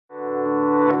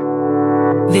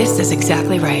This is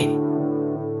exactly right.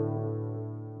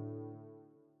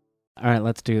 All right,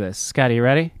 let's do this. Scotty, you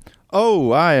ready?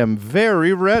 Oh, I am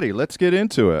very ready. Let's get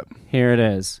into it. Here it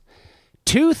is.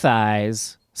 2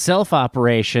 thighs,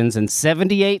 self-operations, and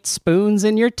 78 spoons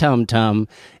in your tum-tum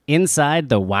inside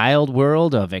the wild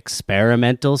world of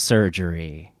experimental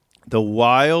surgery. The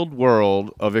wild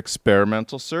world of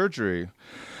experimental surgery.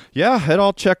 Yeah, it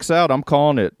all checks out. I'm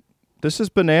calling it. This is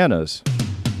bananas.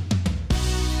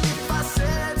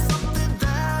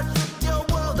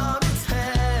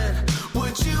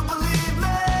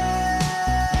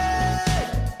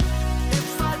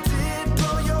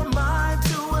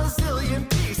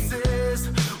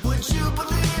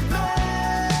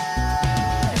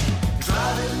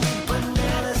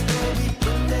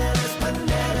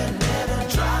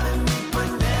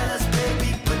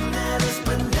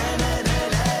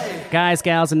 Guys,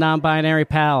 gals, and non-binary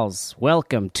pals,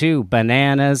 welcome to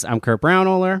Bananas. I'm Kurt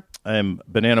Brownohler. I'm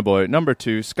Banana Boy number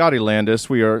 2, Scotty Landis.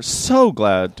 We are so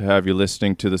glad to have you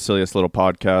listening to the silliest little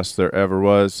podcast there ever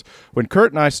was. When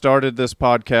Kurt and I started this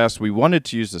podcast, we wanted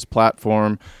to use this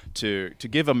platform to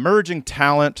give emerging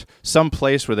talent some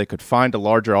place where they could find a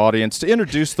larger audience, to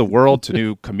introduce the world to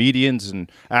new comedians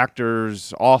and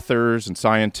actors, authors, and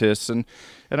scientists. And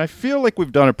I feel like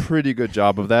we've done a pretty good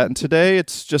job of that. And today,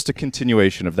 it's just a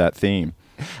continuation of that theme.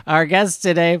 Our guest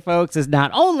today, folks, is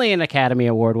not only an Academy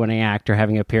Award-winning actor,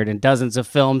 having appeared in dozens of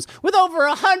films with over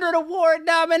 100 award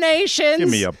nominations. Give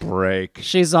me a break.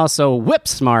 She's also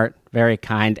whip-smart, very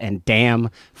kind, and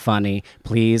damn funny.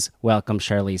 Please welcome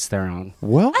Charlize Theron.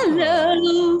 Welcome.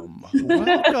 Hello.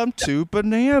 Welcome to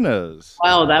Bananas.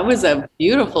 Wow, that was a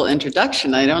beautiful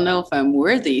introduction. I don't know if I'm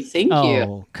worthy. Thank you.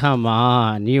 Oh, come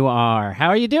on. You are. How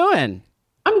are you doing?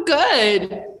 I'm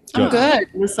good. I'm good.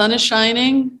 The sun is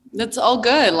shining. That's all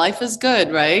good. Life is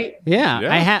good, right?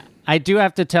 Yeah. I do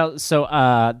have to tell. So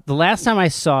the last time I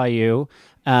saw you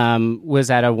was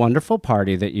at a wonderful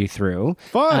party that you threw.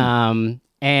 Fun.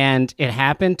 And it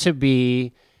happened to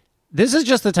be, this is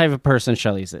just the type of person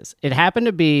Charlize is. It happened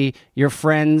to be your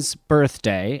friend's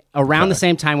birthday around the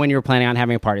same time when you were planning on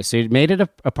having a party. So you made it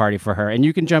a party for her, and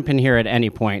you can jump in here at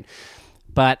any point.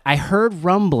 But I heard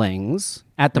rumblings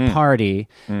at the party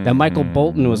that Michael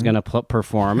Bolton was going to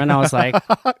perform, and I was like,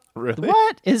 Really?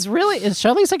 What? Is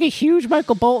Charlize like a huge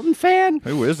Michael Bolton fan?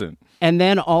 Who isn't? And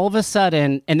then all of a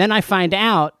sudden, and then I find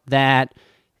out that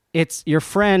it's your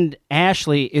friend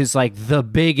Ashley is like the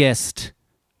biggest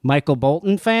Michael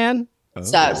Bolton fan.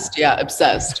 Obsessed. Yeah,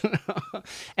 obsessed.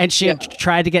 And she had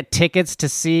tried to get tickets to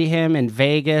see him in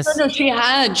Vegas. No, she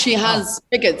has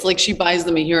tickets. Like, she buys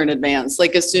them a year in advance.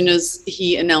 Like, as soon as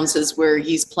he announces where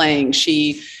he's playing,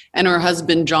 she and her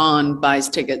husband John buys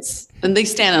tickets, and they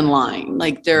stand in line.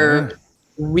 Like, they're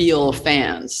real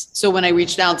fans. So when I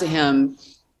reached out to him,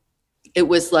 it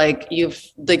was like, you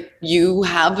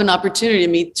have an opportunity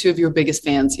to meet 2 of your biggest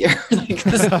fans here. Like,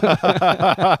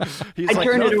 I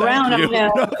turned it around on him.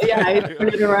 Yeah, I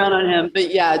turned it around on him.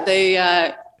 But yeah,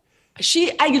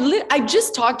 I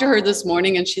just talked to her this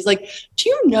morning, and she's like, "Do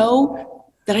you know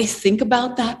that I think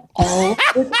about that all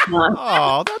the time?"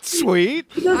 Oh, that's sweet.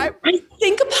 I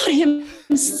think about him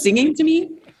singing to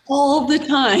me all the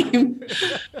time.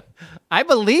 I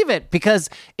believe it, because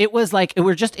it was like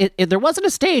there wasn't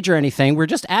a stage or anything. We're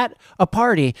just at a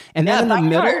party, and then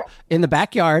in the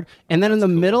backyard, and then in the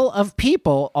middle of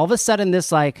people, all of a sudden this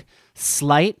like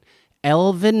slight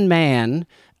elven man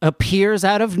appears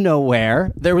out of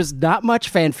nowhere. There was not much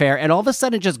fanfare, and all of a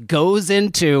sudden it just goes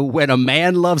into When a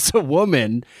Man Loves a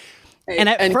Woman. And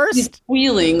at first, he's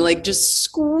squealing, like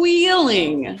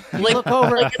look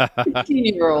over like a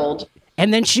 15-year-old.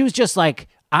 And then she was just like,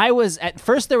 at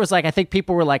first there was like, I think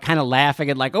people were like kind of laughing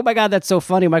and like, oh my God, that's so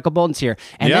funny, Michael Bolton's here.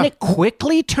 And then it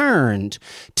quickly turned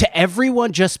to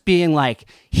everyone just being like,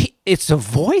 it's the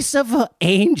voice of an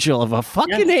angel, of a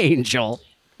fucking angel.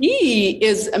 He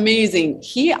is amazing.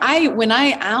 When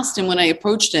I asked him, when I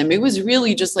approached him, it was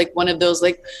really just like one of those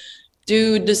like,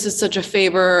 dude, this is such a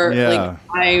favor. Yeah. Like,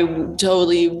 I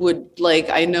totally would,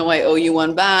 like, I know I owe you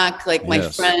one back. Like, my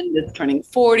friend is turning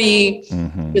 40.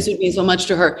 This would mean so much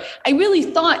to her. I really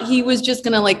thought he was just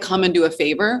going to like come and do a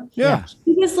favor. Yeah.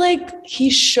 He was like,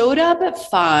 he showed up at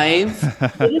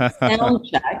 5, did a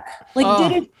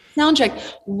sound check,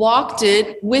 walked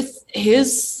it with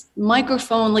his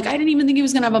microphone. Like, I didn't even think he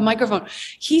was going to have a microphone.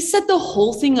 He set the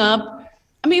whole thing up.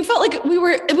 I mean, it felt like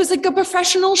it was like a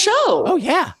professional show. Oh,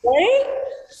 yeah. Right?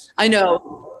 I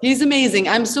know. He's amazing.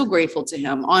 I'm so grateful to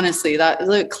him. Honestly, that is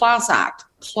a class act.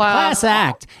 Class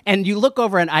act. And you look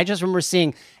over, and I just remember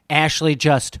seeing Ashley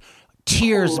just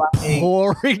tears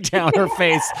pouring down her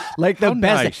face, like the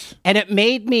best. Nice. And it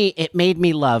made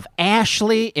me love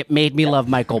Ashley. It made me love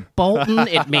Michael Bolton.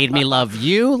 It made me love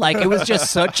you. Like, it was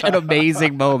just such an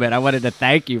amazing moment. I wanted to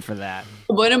thank you for that.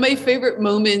 One of my favorite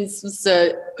moments was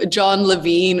John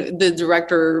Levine, the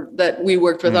director that we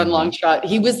worked with on Long Shot.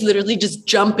 He was literally just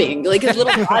jumping, like his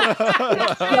little body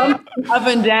jumping up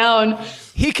and down.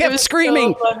 He kept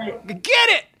screaming, so funny. "Get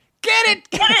it! Get it!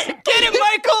 Get it! Get it,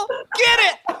 Michael!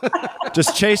 Get it!"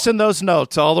 Just chasing those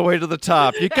notes all the way to the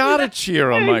top. You gotta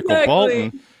cheer on Michael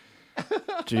Bolton.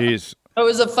 Jeez. It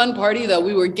was a fun party though.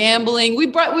 We were gambling. We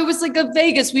was like a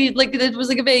Vegas. It was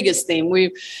like a Vegas theme.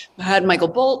 We had Michael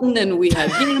Bolton and we had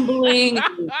gambling.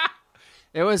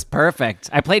 It was perfect.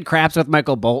 I played craps with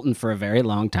Michael Bolton for a very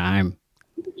long time.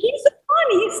 He's fun.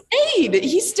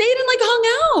 He stayed and like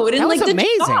hung out and That was like did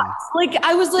amazing. shots. Like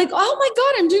I was like, oh my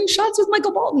God, I'm doing shots with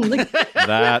Michael Bolton. Like,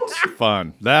 That's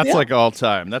fun. That's like all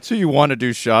time. That's who you want to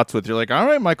do shots with. You're like, all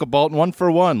right, Michael Bolton, 1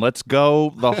 for 1. Let's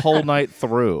go the whole night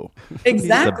through.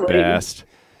 exactly. He's the best.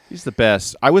 He's the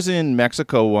best. I was in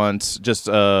Mexico once just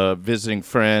visiting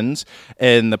friends,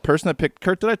 and the person that picked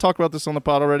Kurt, did I talk about this on the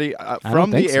pod already?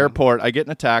 From the airport, I get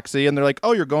in a taxi, and they're like,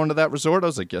 oh, you're going to that resort? I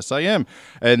was like, yes, I am.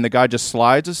 And the guy just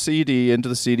slides a CD into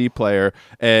the CD player,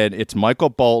 and it's Michael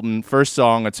Bolton. First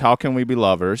song, it's How Can We Be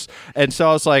Lovers? And so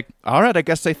I was like, all right, I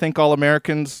guess they think all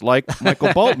Americans like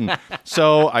Michael Bolton.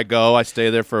 So I stay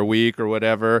there for a week or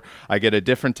whatever. I get a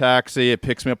different taxi. It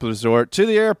picks me up at the resort to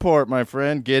the airport, my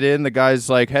friend. Get in. The guy's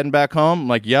like, heading back home. I'm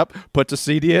like, yep, put the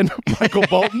CD in. Michael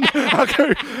Bolton.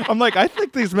 Okay. I'm like, I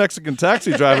think these Mexican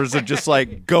taxi drivers are just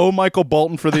like, go Michael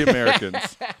Bolton for the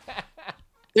Americans.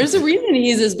 There's a reason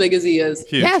he's as big as he is.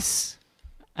 Huge. Yes.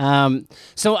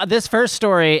 So this first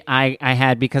story I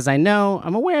had because I'm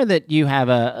aware that you have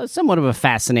a somewhat of a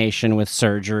fascination with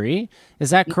surgery.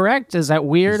 Is that correct? Is that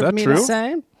weird Is that of me true? to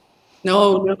say?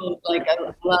 No, like I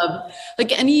love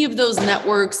like any of those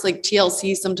networks, like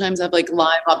TLC sometimes have like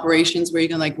live operations where you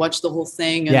can like watch the whole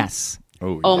thing. And, Yes.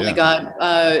 Oh my God.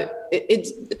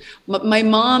 It's my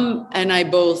mom and I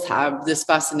both have this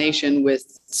fascination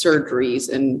with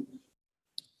surgeries and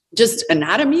just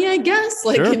anatomy, I guess,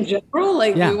 like Sure. in general,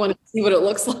 like we want to see what it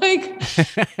looks like.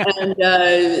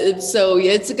 And so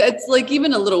it's like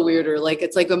even a little weirder. Like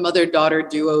it's like a mother-daughter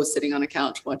duo sitting on a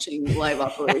couch watching live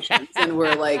operations. And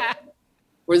we're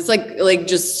just like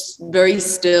just very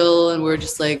still. And we're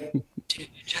just like, dude,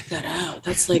 check that out.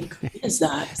 That's like, what is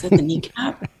that? Is that the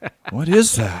kneecap? What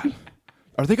is that?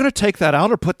 Are they going to take that out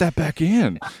or put that back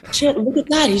in? Shit, look at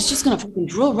that. He's just going to fucking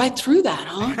drill right through that,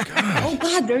 huh? Oh,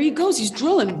 God, there he goes. He's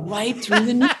drilling right through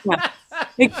the kneecap.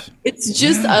 It's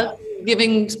just us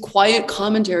giving quiet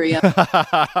commentary.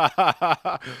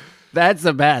 That's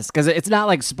the best because it's not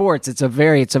like sports. It's a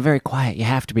very quiet. You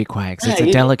have to be quiet because it's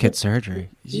a delicate surgery.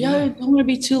 Yeah, don't want to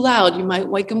be too loud. You might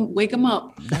wake him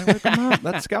up.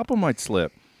 That scalpel might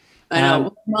slip. I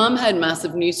know. Mom had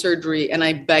massive knee surgery, and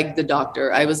I begged the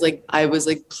doctor. I was like,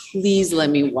 please let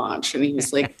me watch. And he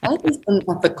was like, that is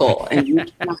unethical, and you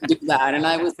cannot do that. And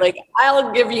I was like,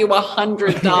 I'll give you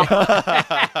 $100.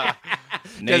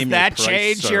 Does that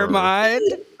change your mind?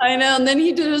 I know. And then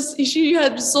she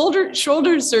had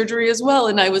shoulder surgery as well.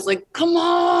 And I was like, come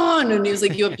on. And he was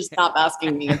like, you have to stop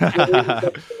asking me.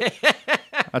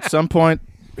 At some point,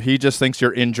 he just thinks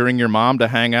you're injuring your mom to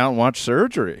hang out and watch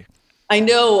surgery. I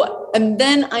know. And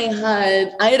then I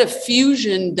had a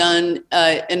fusion done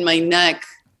in my neck.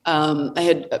 I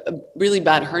had a really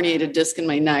bad herniated disc in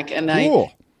my neck. And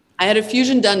I had a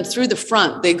fusion done through the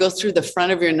front. They go through the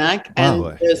front of your neck. And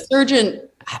the surgeon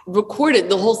recorded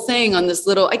the whole thing on this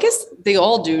little, I guess they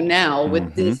all do now,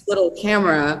 with this little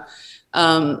camera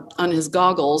on his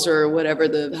goggles or whatever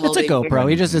the hell. It's a GoPro.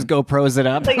 He just GoPros it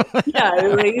up. He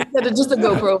said just a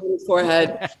GoPro over his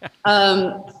forehead.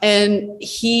 And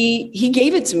he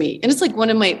gave it to me. And it's like one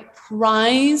of my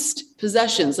prized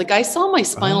possessions. Like I saw my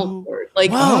spinal cord.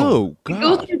 Like God.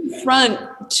 go through the front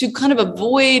to kind of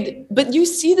avoid, but you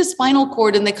see the spinal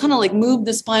cord and they kind of like move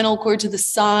the spinal cord to the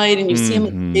side and you see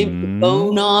him take the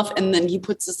bone off. And then he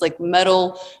puts this like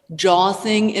metal jaw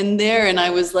thing in there. And I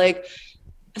was like,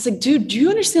 dude, do you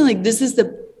understand? Like, this is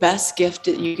the best gift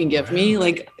that you can give me.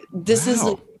 Like, this is,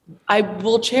 I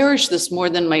will cherish this more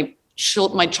than my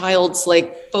child's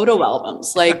like photo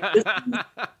albums. Like, this is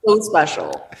so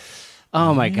special.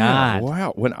 Oh my God.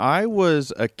 Wow. When I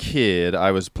was a kid,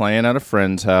 I was playing at a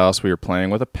friend's house. We were playing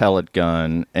with a pellet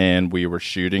gun and we were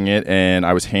shooting it. And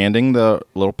I was handing the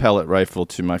little pellet rifle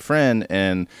to my friend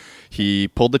and he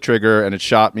pulled the trigger and it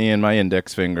shot me in my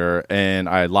index finger. And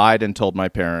I lied and told my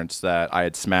parents that I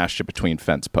had smashed it between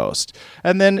fence posts.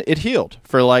 And then it healed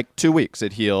for like 2 weeks.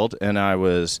 It healed and I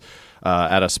was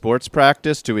at a sports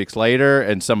practice 2 weeks later,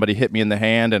 and somebody hit me in the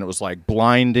hand, and it was like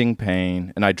blinding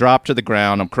pain. And I dropped to the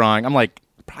ground. I'm crying. I'm like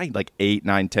probably like 8,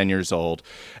 9, 10 years old.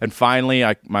 And finally,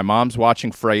 my mom's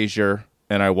watching Frasier,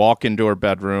 and I walk into her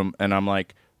bedroom, and I'm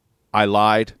like, I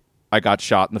lied. I got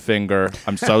shot in the finger.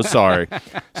 I'm so sorry.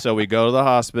 So we go to the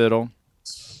hospital.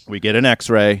 We get an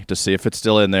X-ray to see if it's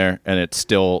still in there, and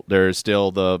there's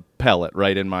still the pellet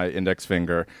right in my index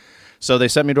finger. So they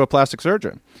sent me to a plastic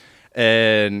surgeon,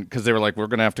 and because they were like, we're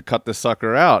going to have to cut this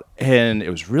sucker out. And it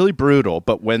was really brutal.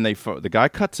 But when the guy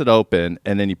cuts it open,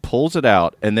 and then he pulls it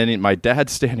out, and then my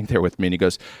dad's standing there with me, and he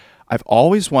goes, I've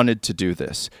always wanted to do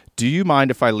this. Do you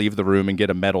mind if I leave the room and get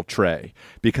a metal tray?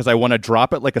 Because I want to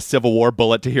drop it like a Civil War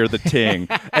bullet to hear the ting.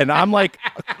 And I'm like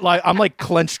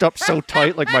clenched up so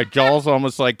tight, like my jaw's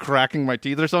almost like cracking my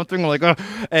teeth or something. I'm like, oh.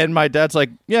 And my dad's like,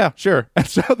 yeah, sure. And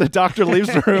so the doctor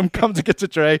leaves the room, comes and gets a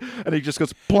tray, and he just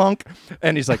goes plunk.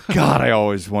 And he's like, God, I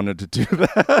always wanted to do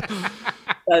that.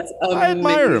 That's amazing. I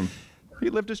admire him. He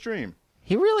lived his dream.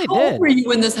 He really How did. old were you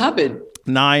when this happened?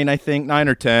 9, I think, 9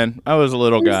 or 10. I was a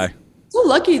little guy. So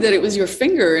lucky that it was your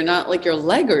finger and not like your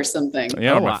leg or something.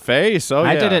 Yeah, my face. Oh,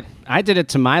 yeah. I did it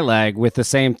to my leg with the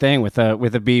same thing with a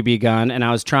BB gun, and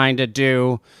I was trying to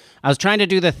do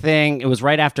the thing. It was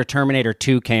right after Terminator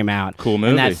 2 came out. Cool movie.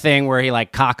 And that thing where he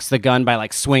like cocks the gun by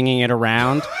like swinging it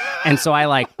around. And so I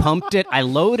like pumped it. I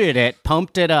loaded it,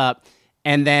 pumped it up,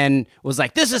 and then was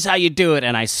like, this is how you do it.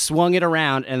 And I swung it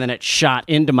around, and then it shot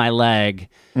into my leg.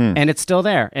 And it's still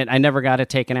there. And I never got it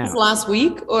taken out. Last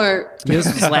week or? This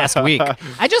was last week.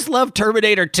 I just love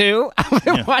Terminator 2. I've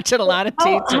been watching a lot of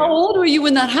T2. How old were you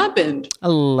when that happened?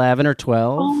 11 or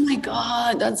 12. Oh my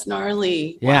God, that's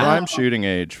gnarly. Yeah. Prime shooting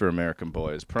age for American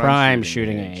boys. Prime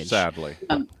shooting age. Sadly.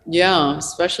 Yeah,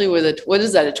 especially with what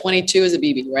is that? A 22 is a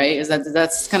BB, right?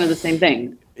 That's kind of the same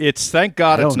thing. Thank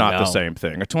God it's not the know. same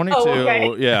thing. A 22,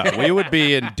 okay. Yeah, we would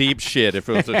be in deep shit if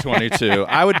it was a 22.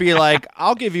 I would be like,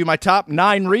 I'll give you my top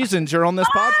 9 reasons you're on this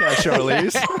podcast,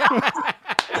 Charlize.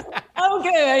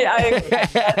 Okay.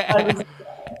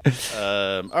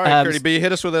 All right, Curdy B,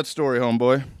 hit us with that story,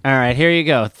 homeboy. All right, here you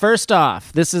go. First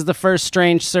off, this is the first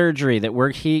strange surgery that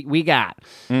we got.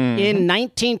 In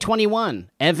 1921,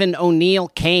 Evan O'Neill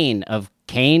Kane of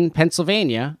Kane,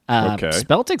 Pennsylvania,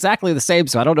 spelt exactly the same,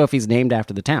 so I don't know if he's named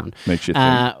after the town. Makes you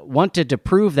think. Wanted to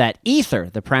prove that ether,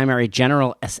 the primary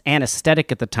general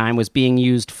anesthetic at the time, was being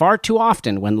used far too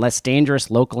often when less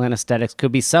dangerous local anesthetics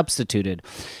could be substituted.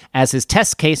 As his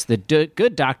test case, the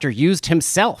good doctor used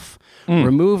himself,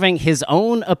 removing his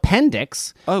own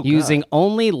appendix using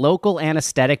only local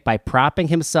anesthetic by propping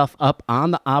himself up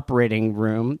on the operating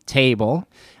room table.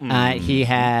 He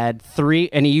had 3,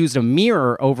 and he used a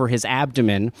mirror over his abdomen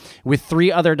with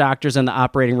 3 other doctors in the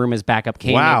operating room as backup.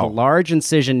 Kane made a large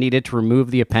incision needed to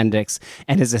remove the appendix,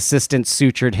 and his assistant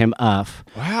sutured him up.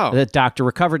 Wow. The doctor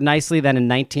recovered nicely. Then in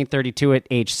 1932, at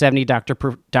age 70,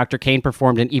 Dr. Kane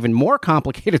performed an even more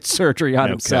complicated surgery on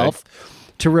himself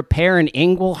to repair an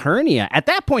inguinal hernia. At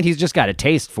that point, he's just got a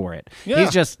taste for it. Yeah.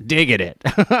 He's just digging it.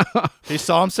 He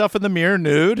saw himself in the mirror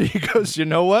nude. He goes, you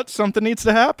know what? Something needs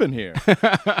to happen here.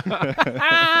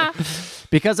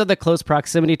 Because of the close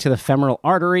proximity to the femoral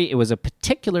artery, it was a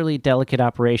particularly delicate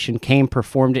operation. Kane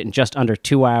performed it in just under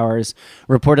 2 hours.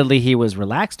 Reportedly, he was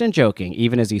relaxed and joking,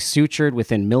 even as he sutured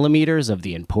within millimeters of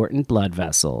the important blood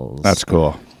vessels. That's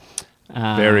cool.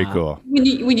 Very cool.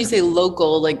 When you say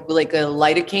local, like a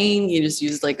lidocaine, you just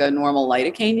use like a normal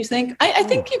lidocaine. You think? I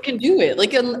think you can do it.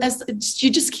 Like you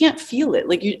just can't feel it.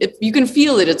 Like if you can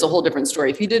feel it, it's a whole different story.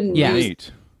 If you didn't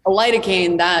use a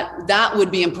lidocaine, that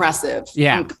would be impressive.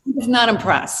 Yeah, I'm not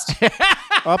impressed.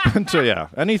 Up until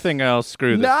anything else,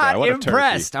 screw this guy. What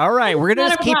impressed. All right, we're gonna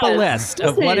just keep a list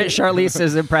of what Charlize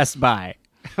is impressed by.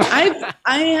 I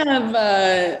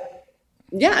have.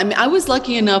 Yeah, I mean, I was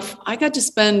lucky enough. I got to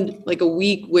spend like a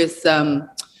week with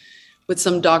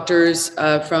some doctors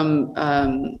from.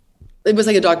 It was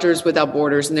like a Doctors Without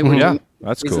Borders, and they were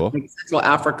that's cool. Like Central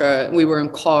Africa. We were in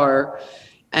car,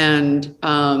 and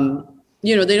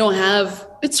they don't have.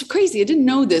 It's crazy. I didn't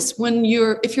know this.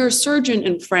 If you're a surgeon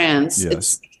in France, at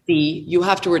 60, you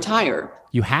have to retire.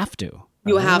 You have to.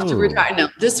 You have to retire. Now,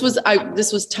 this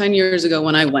was 10 years ago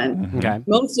when I went. Okay.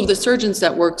 Most of the surgeons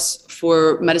that works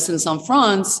for Médecins Sans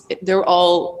France, they're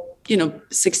all,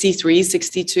 63,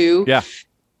 62. Yeah.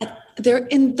 They're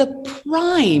in the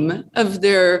prime of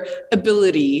their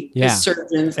ability as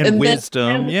surgeons. And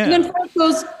wisdom. And then France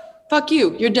goes, fuck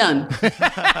you, you're done.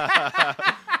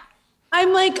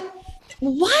 I'm like,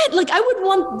 what? Like, I would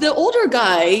want the older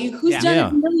guy who's done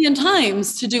it a million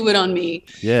times to do it on me.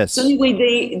 Yes. So anyway,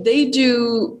 they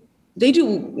do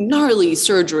gnarly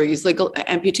surgeries, like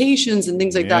amputations and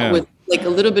things like that with like a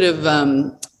little bit of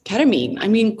ketamine. I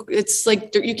mean, it's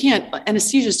like you can't.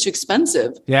 Anesthesia is too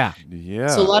expensive. Yeah.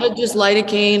 So a lot of just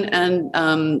lidocaine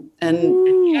and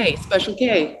K, special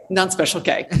K, not special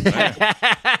K.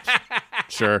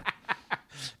 Sure.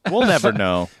 We'll never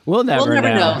know. We'll never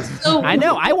know. So, I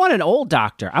know. I want an old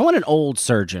doctor. I want an old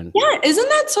surgeon. Yeah, isn't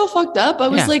that so fucked up? I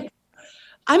was like,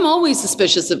 I'm always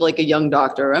suspicious of like a young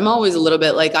doctor. I'm always a little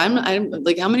bit like, I'm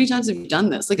like, how many times have you done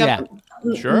this? Like, I'm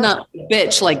not a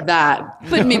bitch like that,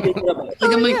 but maybe a little bit.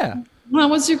 Like, I'm like, well,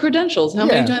 what's your credentials? How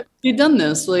many times have you done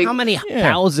this? Like, how many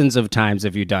thousands of times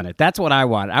have you done it? That's what I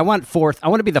want. I want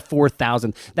to be the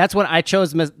 4,000th. That's what I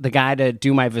chose the guy to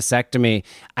do my vasectomy.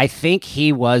 I think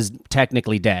he was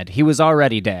technically dead. He was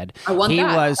already dead. I want he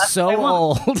that. was That's so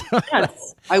old.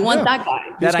 Yes, I want that guy.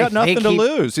 He's got nothing to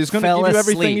lose. He's going to give you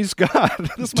everything he's got.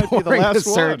 This might be the last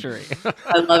surgery.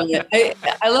 I love it.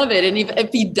 I love it. And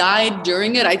if he died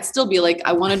during it, I'd still be like,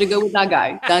 I wanted to go with that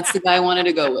guy. That's the guy I wanted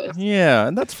to go with. Yeah,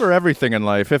 and that's for everything in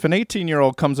life. If an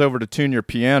 18-year-old comes over to tune your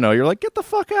piano, you're like, get the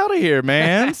fuck out of here,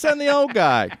 man. Send the old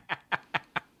guy.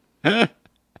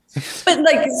 But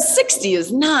like 60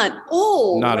 is not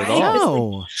old. Not right? at all. No.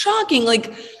 Like, shocking.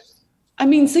 Like, I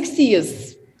mean, 60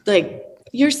 is like,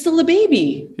 you're still a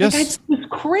baby. Yes. Like, it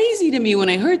was crazy to me when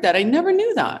I heard that. I never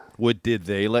knew that. Did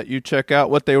they let you check out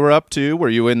what they were up to? Were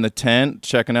you in the tent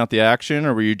checking out the action,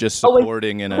 or were you just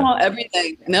supporting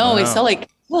everything? No, I saw like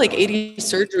 80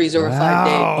 surgeries over 5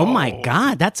 days. Oh my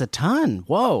God, that's a ton.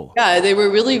 Whoa. Yeah, they were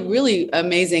really, really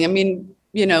amazing. I mean,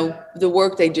 you know, the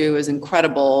work they do is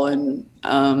incredible. And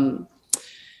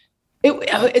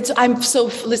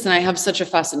listen, I have such a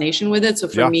fascination with it. So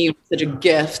for me, it was such a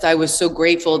gift. I was so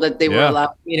grateful that they were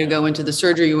allowing me to go into the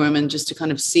surgery room and just to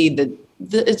kind of see that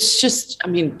it's just, I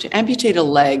mean, to amputate a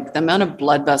leg, the amount of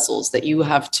blood vessels that you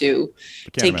have to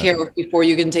take care of before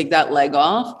you can take that leg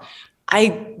off.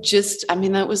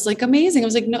 That was like amazing. I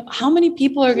was like, no, how many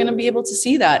people are going to be able to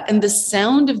see that? And the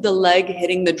sound of the leg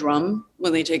hitting the drum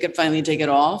when they finally take it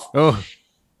off. Oh,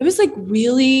 it was like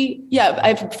really,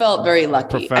 I felt very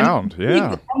lucky. Profound.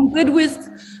 I'm good with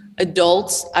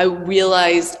adults. I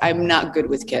realized I'm not good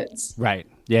with kids. Right.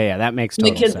 Yeah. That makes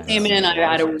total sense. The kids came in, I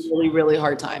had a really, really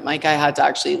hard time. Like I had to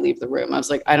actually leave the room. I was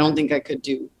like, I don't think I could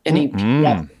do any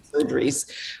pediatric surgeries.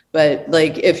 But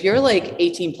like, if you're like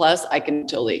 18 plus, I can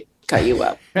totally cut you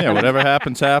up. Yeah, whatever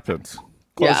happens.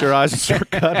 Close your eyes and start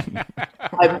cutting.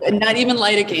 Not even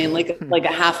lidocaine, like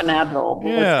a half an Advil.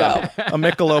 Yeah, let's go. A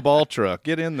Michelob Ultra.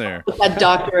 Get in there. Put that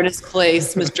doctor in his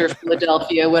place, Mr.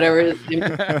 Philadelphia, whatever his name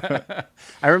is.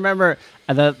 I remember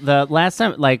the last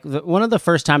time, like one of the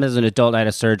first times as an adult I had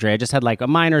a surgery. I just had like a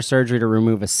minor surgery to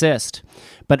remove a cyst.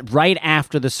 But right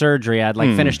after the surgery, I'd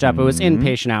like finished up. It was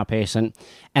inpatient, outpatient.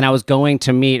 And I was going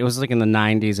to meet, it was like in the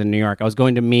 90s in New York. I was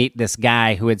going to meet this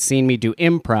guy who had seen me do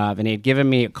improv, and he had given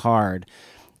me a card.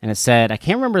 And it said, I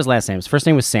can't remember his last name. His first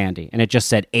name was Sandy. And it just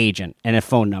said agent and a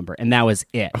phone number. And that was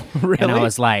it. Really? And I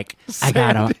was like, I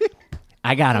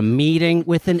got a meeting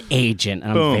with an agent.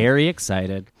 And I'm very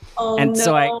excited. Oh, and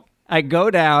so I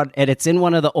go down, and it's in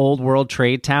one of the old World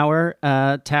Trade Tower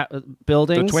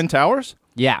buildings. The Twin Towers?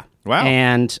 Yeah. Wow.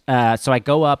 And so I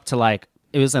go up to like,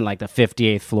 it was in like the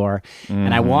 58th floor.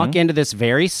 And I walk into this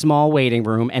very small waiting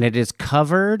room, and it is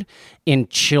covered in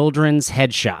children's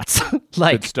headshots.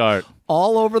 Like, good start.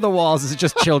 All over the walls is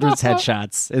just children's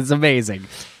headshots. It's amazing.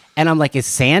 And I'm like, is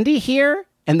Sandy here?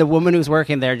 And the woman who's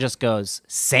working there just goes,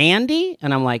 Sandy?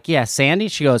 And I'm like, yeah, Sandy.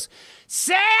 She goes,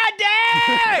 Sandy!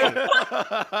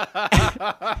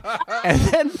 And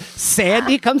then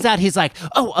Sandy comes out. He's like,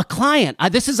 oh, a client.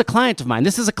 This is a client of mine.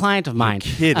 This is a client of mine.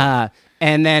 You're kidding.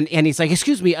 And he's like,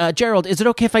 excuse me, Gerald, is it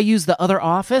okay if I use the other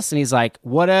office? And he's like,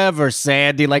 whatever,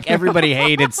 Sandy. Like, everybody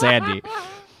hated Sandy.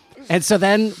 And so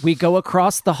then we go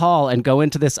across the hall and go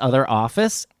into this other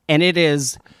office, and it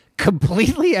is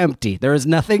completely empty. There is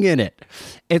nothing in it.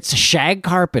 It's shag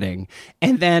carpeting.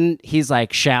 And then he's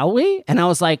like, shall we? And I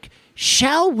was like,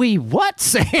 shall we what,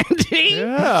 Sandy?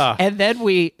 Yeah. And then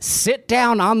we sit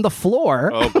down on the floor.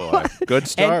 Oh, boy. Good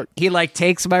start. And he like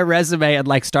takes my resume and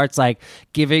like starts like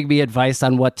giving me advice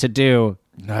on what to do.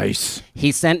 Nice.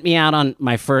 He sent me out on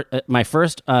my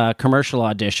first commercial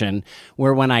audition,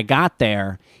 where when I got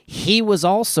there, he was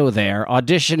also there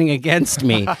auditioning against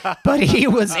me, but he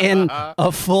was in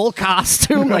a full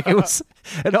costume. Like, it was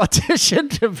an audition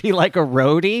to be like a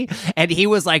roadie, and he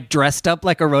was like dressed up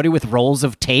like a roadie with rolls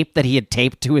of tape that he had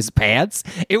taped to his pants.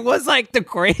 It was like the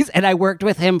crazy, and I worked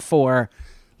with him for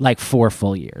like 4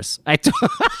 full years.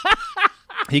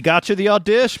 He got you the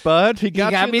audition, bud. He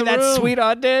got me you in the that room. sweet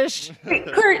audition.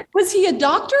 Kurt, was he a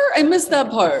doctor? I missed that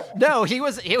part. No, he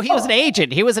was an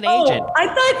agent. He was an agent. I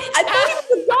thought he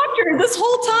was a doctor this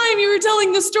whole time you were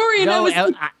telling the story.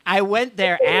 And I went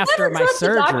there after my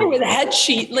surgery. Doctor with a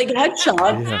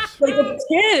headshots, Yes. like of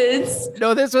kids.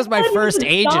 No, this was my first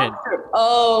agent. Doctor.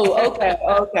 Oh, okay,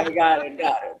 got it.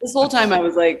 This whole time I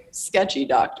was like, sketchy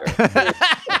doctor.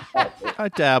 I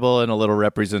dabble in a little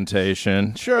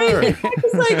representation. Sure.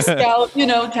 It's like scout,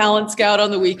 talent scout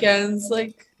on the weekends.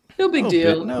 Like, no big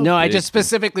deal. No, I just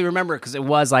specifically remember because it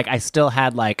was like I still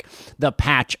had like the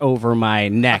patch over my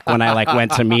neck when I like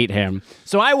went to meet him.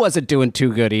 So I wasn't doing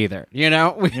too good either.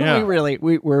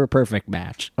 We were a perfect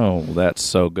match. Oh, that's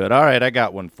so good. All right, I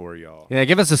got one for y'all. Yeah,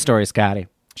 give us a story, Scotty.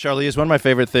 Charlize, one of my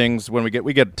favorite things when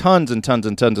we get tons and tons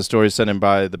and tons of stories sent in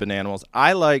by the Bananimals.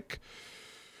 I like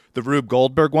the Rube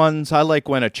Goldberg ones. I like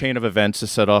when a chain of events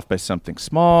is set off by something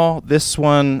small. This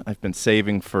one I've been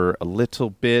saving for a little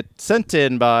bit. Sent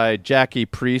in by Jackie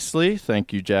Priestley.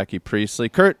 Thank you, Jackie Priestley.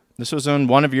 Kurt, this was on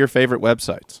one of your favorite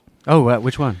websites. Oh,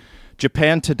 which one?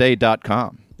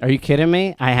 JapanToday.com. Are you kidding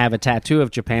me? I have a tattoo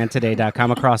of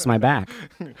JapanToday.com across my back.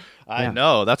 I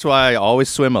know. That's why I always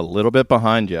swim a little bit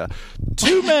behind you.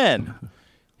 2 men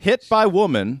hit by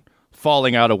woman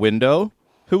falling out a window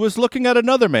who was looking at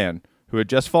another man who had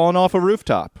just fallen off a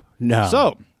rooftop. No.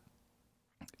 So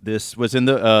this was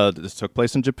this took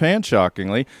place in Japan,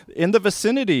 shockingly, in the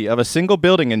vicinity of a single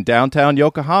building in downtown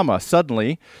Yokohama.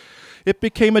 Suddenly, it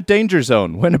became a danger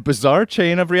zone when a bizarre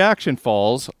chain of reaction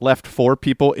falls left 4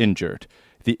 people injured.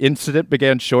 The incident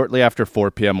began shortly after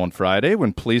 4 p.m. on Friday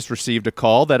when police received a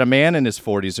call that a man in his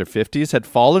 40s or 50s had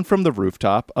fallen from the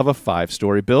rooftop of a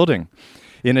 5-story building.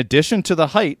 In addition to the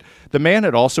height, the man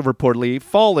had also reportedly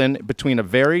fallen between a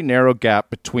very narrow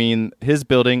gap between his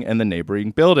building and the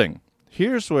neighboring building.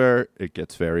 Here's where it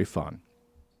gets very fun.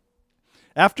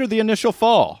 After the initial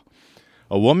fall,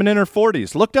 a woman in her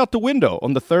 40s looked out the window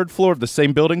on the 3rd floor of the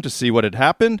same building to see what had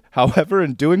happened. However,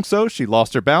 in doing so, she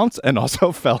lost her balance and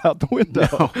also fell out the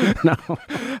window. No.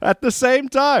 At the same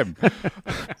time,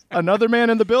 another man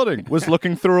in the building was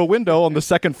looking through a window on the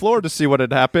 2nd floor to see what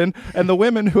had happened, and the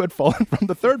women who had fallen from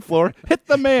the 3rd floor hit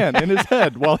the man in his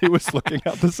head while he was looking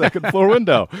out the 2nd floor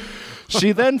window.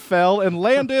 She then fell and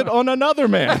landed on another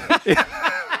man.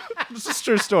 This is a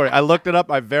true story. I looked it up.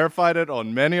 I verified it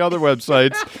on many other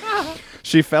websites.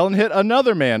 She fell and hit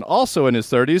another man, also in his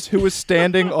 30s, who was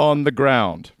standing on the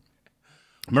ground.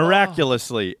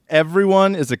 Miraculously,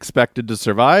 everyone is expected to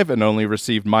survive and only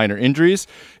received minor injuries,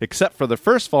 except for the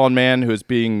first fallen man who is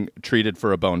being treated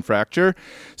for a bone fracture.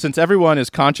 Since everyone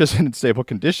is conscious and in stable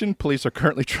condition, police are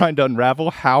currently trying to unravel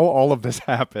how all of this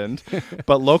happened.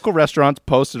 But local restaurants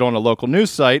posted on a local news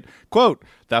site, quote,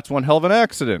 "That's one hell of an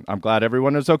accident. I'm glad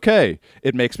everyone is okay.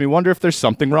 It makes me wonder if there's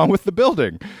something wrong with the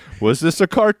building. Was this a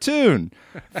cartoon?"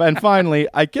 And finally,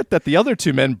 I get that the other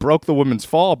 2 men broke the woman's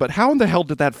fall, but how in the hell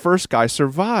did that first guy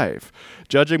survive?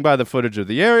 Judging by the footage of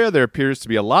the area, there appears to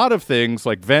be a lot of things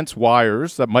like vents,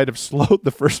 wires that might have slowed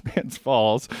the first man's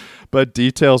falls, but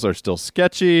details are still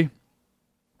sketchy.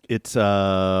 It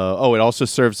also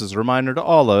serves as a reminder to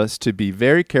all of us to be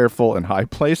very careful in high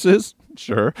places.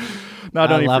 Sure.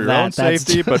 Not only for your own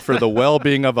safety, but for the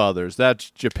well-being of others. That's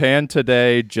Japan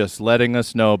Today, just letting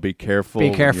us know, be careful. Be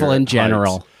careful in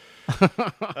general.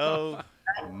 Oh,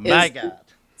 my God.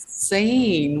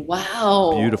 Insane.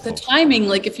 Wow. Beautiful. The timing,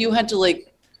 like if you had to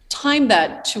time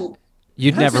that to...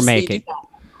 You'd never make it.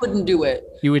 Couldn't do it.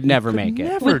 You would never make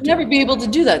it. Would never be able to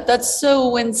do that. That's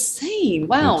so insane.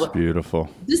 Wow. It's beautiful.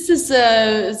 This is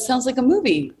it sounds like a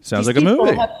movie. Sounds like a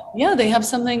movie. They have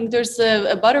something. There's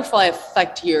a butterfly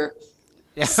effect here.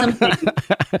 Something.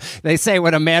 They say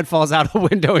when a man falls out a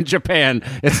window in Japan,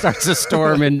 it starts a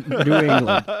storm in New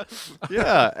England.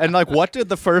 Yeah, and what did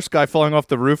the first guy falling off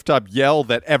the rooftop yell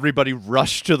that everybody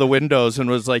rushed to the windows and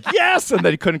was like, yes, and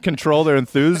they couldn't control their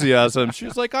enthusiasm. She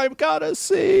was like, I've got to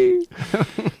see.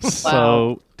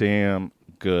 So damn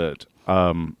good.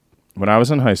 When I was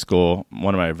in high school,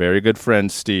 one of my very good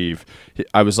friends, Steve,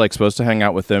 I was supposed to hang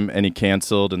out with him, and he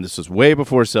canceled, and this was way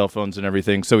before cell phones and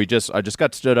everything. So I just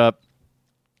got stood up.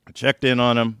 I checked in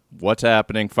on him. What's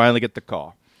happening? Finally get the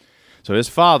call. So his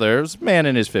father, was a man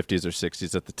in his 50s or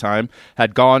 60s at the time,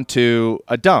 had gone to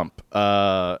a dump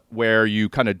where you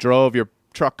kind of drove your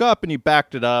truck up and you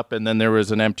backed it up, and then there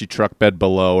was an empty truck bed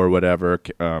below or whatever,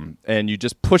 and you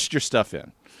just pushed your stuff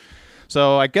in.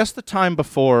 So I guess the time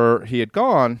before he had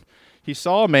gone, he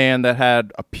saw a man that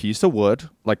had a piece of wood,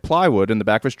 like plywood, in the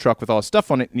back of his truck with all his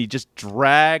stuff on it, and he just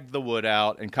dragged the wood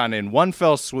out and kind of in one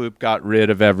fell swoop got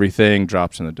rid of everything,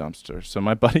 drops in the dumpster. So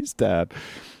my buddy's dad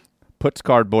puts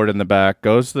cardboard in the back,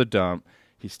 goes to the dump.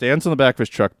 He stands on the back of his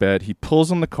truck bed. He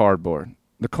pulls on the cardboard.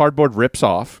 The cardboard rips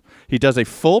off. He does a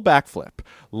full backflip,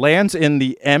 lands in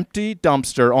the empty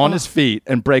dumpster on his feet,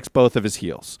 and breaks both of his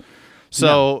heels.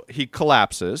 So he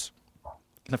collapses.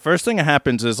 The first thing that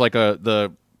happens is like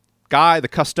the guy, the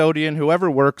custodian,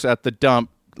 whoever works at the dump,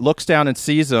 looks down and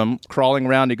sees him crawling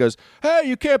around. He goes, "Hey,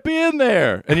 you can't be in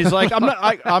there!" And he's like,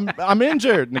 "I'm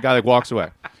injured." And the guy walks away.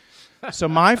 So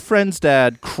my friend's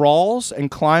dad crawls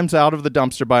and climbs out of the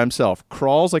dumpster by himself,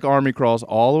 crawls like army crawls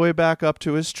all the way back up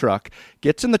to his truck,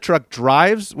 gets in the truck,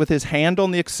 drives with his hand on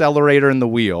the accelerator and the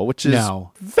wheel, which is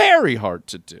very hard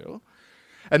to do.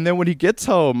 And then when he gets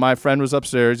home, my friend was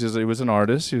upstairs. He was an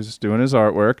artist. He was doing his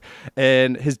artwork.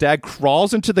 And his dad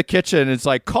crawls into the kitchen and it's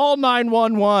like, "Call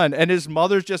 911." And his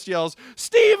mother just yells,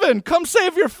 "Steven, come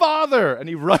save your father." And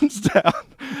he runs down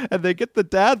and they get the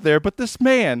dad there. But this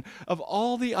man, of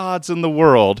all the odds in the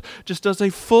world, just does a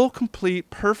full, complete,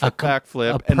 perfect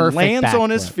backflip and lands on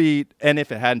his feet. And if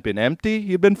it hadn't been empty,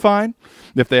 he'd been fine.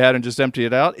 If they hadn't just emptied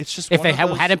it out, it's just if it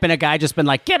hadn't been a guy just been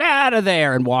like, "Get out of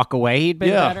there," and walk away, he'd been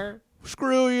better.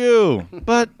 Screw you.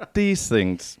 But these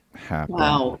things happen.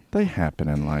 Wow. They happen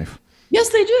in life. Yes,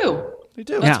 they do. They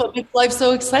do. That's what makes life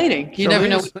so exciting. You never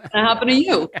know what's going to happen to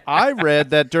you. I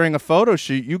read that during a photo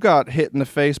shoot, you got hit in the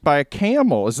face by a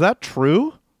camel. Is that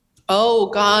true? Oh,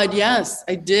 God, yes,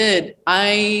 I did.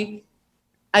 I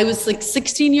was like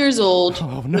 16 years old.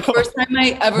 Oh, no. The first time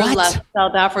I ever left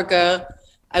South Africa,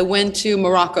 I went to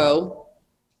Morocco.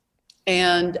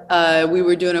 And we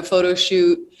were doing a photo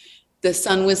shoot. The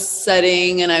sun was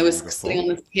setting and I was sitting on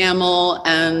this camel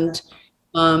and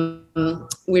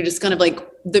we're just kind of like,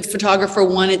 the photographer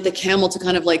wanted the camel to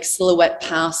kind of like silhouette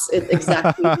pass it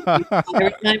exactly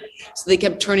every time. So they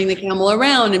kept turning the camel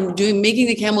around and making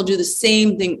the camel do the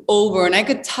same thing over. And I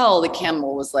could tell the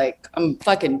camel was like, "I'm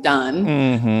fucking done."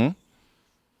 Mm-hmm.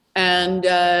 And,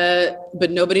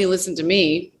 but nobody listened to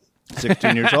me.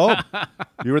 16 years old.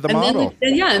 You were the model.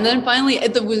 And then finally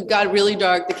it got really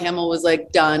dark. The camel was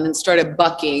like done and started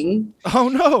bucking. Oh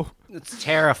no. It's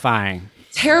terrifying.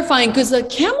 Terrifying because the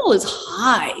camel is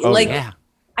high.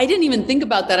 I didn't even think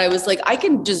about that. I was like, I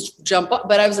can just jump up,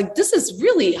 but I was like, this is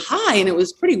really high and it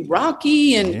was pretty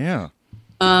rocky. And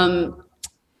and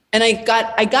I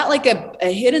got like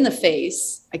a hit in the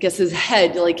face. I guess his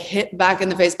head like hit back in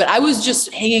the face, but I was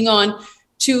just hanging on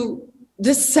to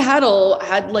this saddle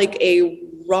had like a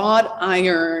wrought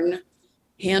iron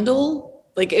handle.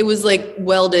 Like it was like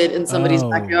welded in somebody's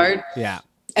backyard. Yeah.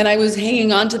 And I was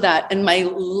hanging on to that and my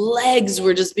legs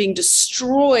were just being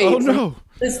destroyed. Oh no.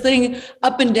 This thing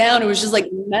up and down. It was just like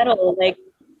metal. Like,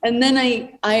 and then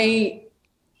I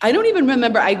don't even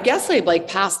remember. I guess I like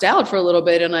passed out for a little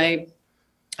bit and I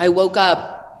woke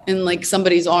up in like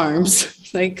somebody's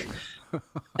arms. Like,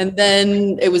 and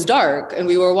then it was dark and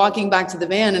we were walking back to the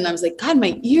van and I was like, God,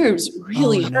 my ears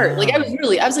really hurt. Like I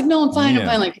was like, no, I'm fine. I'm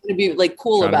fine. Like trying to be like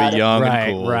cool about it. Young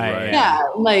and cool. Right. Yeah.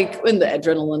 Like when the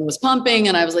adrenaline was pumping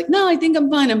and I was like, no, I think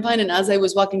I'm fine. I'm fine. And as I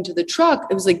was walking to the truck,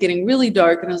 it was like getting really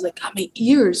dark and I was like, God, my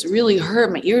ears really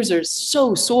hurt. My ears are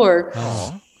so sore.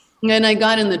 Oh. And I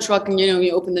got in the truck and,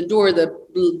 you open the door, the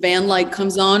van light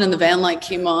comes on and the van light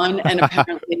came on. And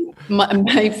apparently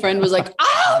my friend was like,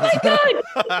 oh my God.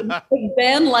 The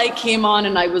van light came on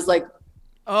and I was like,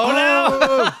 oh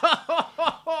no.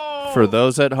 For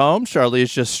those at home,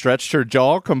 Charlize just stretched her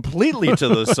jaw completely to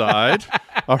the side.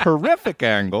 A horrific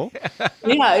angle.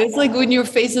 Yeah, it's like when your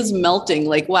face is melting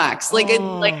like wax. Like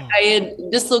I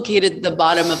had dislocated the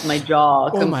bottom of my jaw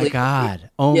completely. Oh my God.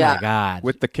 Oh my God.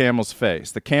 With the camel's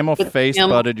face. The camel face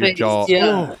butted your jaw.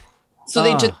 Yeah. So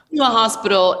they took me to a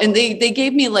hospital and they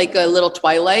gave me like a little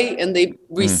Twilight and they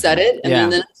reset it. And then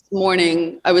the next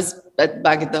morning I was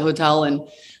back at the hotel and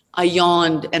I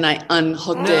yawned and I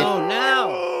unhooked it.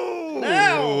 No.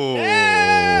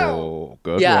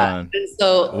 Good one. And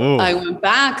so I went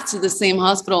back to the same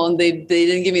hospital and they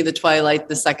didn't give me the Twilight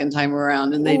the second time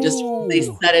around and they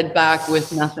set it back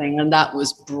with nothing. And that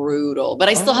was brutal. But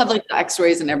I still have like the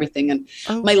x-rays and everything. And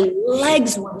my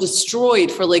legs were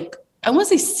destroyed for like, I want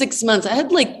to say 6 months. I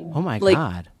had like, oh my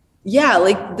God. Yeah.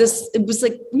 Like this, it was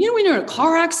like, when you're in a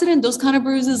car accident, those kind of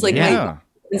bruises, like my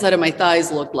inside of my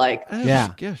thighs looked like.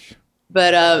 Gosh.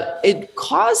 But it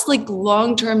caused like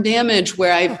long-term damage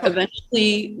where I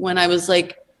eventually, when I was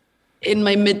like in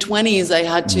my mid-20s, I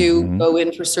had to go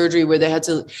in for surgery where they had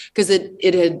to, because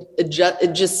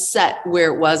it just set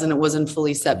where it was and it wasn't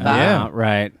fully set back. Yeah,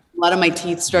 right. A lot of my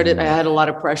teeth I had a lot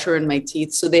of pressure in my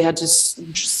teeth. So they had to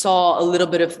saw a little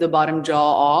bit of the bottom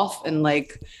jaw off. And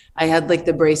like, I had like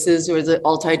the braces, it was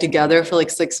all tied together for like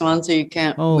 6 months so you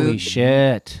can't move. Holy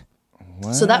shit.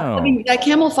 Wow. So that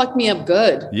camel fucked me up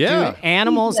good. Yeah. Dude,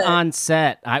 animals on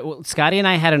set. Scotty and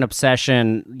I had an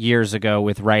obsession years ago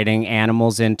with writing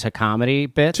animals into comedy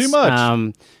bits. Too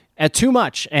much. Too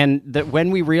much. And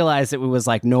when we realized it was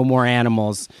like no more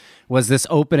animals, was this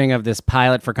opening of this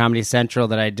pilot for Comedy Central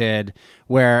that I did,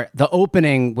 where the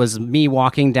opening was me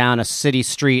walking down a city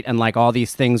street and like all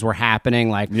these things were happening.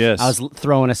 Like Yes. I was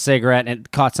throwing a cigarette and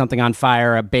it caught something on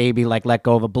fire. A baby like let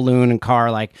go of a balloon and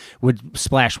car like would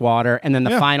splash water. And then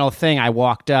the final thing, I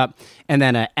walked up and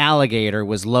then an alligator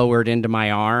was lowered into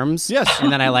my arms. Yes.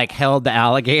 And then I like held the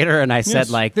alligator and I said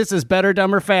like, this is Better,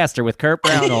 Dumber, Faster with Kurt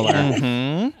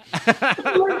Brownohler.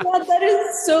 Oh my God, that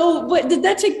is so. What did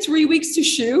that take 3 weeks to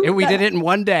shoot? We did it in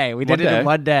one day. We did it in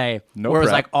one day. No where it was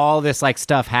prep. like all this like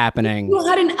stuff happening. You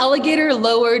had an alligator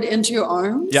lowered into your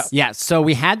arms? Yeah. Yeah, so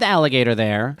we had the alligator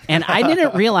there, and I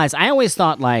didn't realize. I always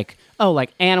thought like, oh,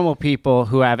 like animal people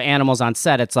who have animals on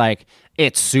set, it's like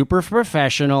it's super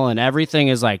professional and everything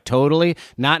is like totally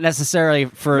not necessarily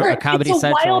for a Comedy It's a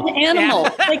Central. wild animal.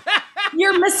 Like,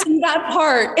 you're missing that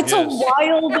part. It's a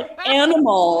wild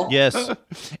animal. Yes.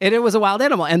 And it was a wild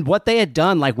animal. And what they had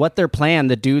done, like what their plan,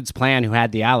 the dude's plan who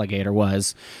had the alligator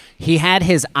was, he had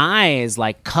his eyes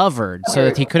like covered so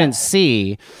that he couldn't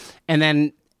see. And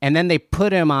then they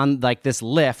put him on like this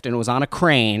lift and it was on a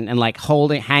crane and like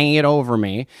hanging it over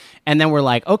me. And then we're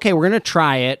like, okay, we're going to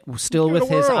try it still with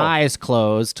his eyes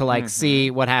closed to like see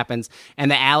what happens.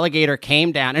 And the alligator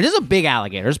came down. It is a big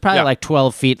alligator. It's probably like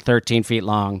 12 feet, 13 feet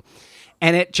long.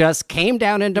 And it just came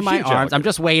down into my arms. alligator. I'm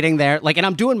just waiting there. Like, and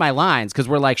I'm doing my lines because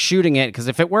we're like shooting it because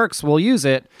if it works, we'll use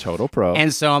it. Total pro.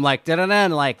 And so I'm like, da-da-da,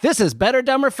 and like, this is Better,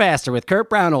 Dumber, Faster with Kurt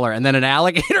Brownohler. And then an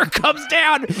alligator comes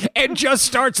down and just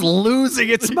starts losing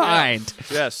its mind.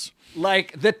 Yes.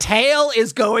 Like, the tail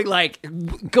is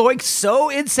going so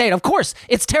insane. Of course,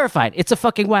 it's terrified. It's a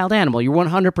fucking wild animal. You're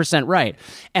 100% right.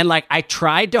 And like, I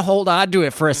tried to hold on to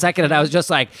it for a second and I was just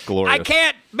like, Glorious. I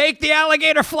can't make the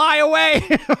alligator fly away.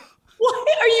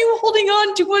 Why are you holding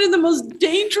on to one of the most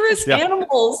dangerous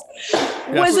animals?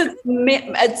 Was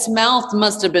its mouth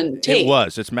must have been taped. It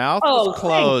was. Its mouth was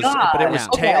closed, but it was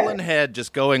tail and head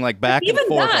just going like back and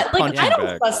forth. That, like I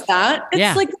don't trust that.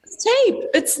 It's like it's tape.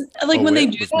 It's like when they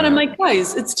do that, I'm like,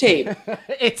 guys, it's tape.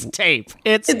 It's tape.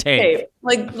 It's tape.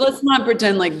 Like, let's not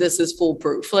pretend like this is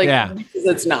foolproof. Like, because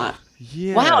it's not.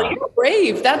 Yeah. Wow, you're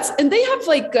brave. And they have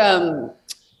like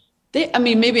I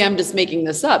mean, maybe I'm just making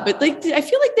this up, but like I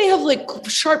feel like they have like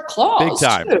sharp claws. Big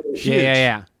time. Too.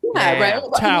 Yeah. Right.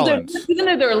 Talons. Even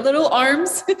though they're little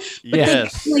arms, but they can,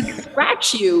 like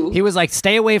scratch you. He was like,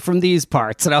 stay away from these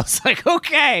parts. And I was like,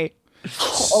 okay.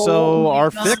 So our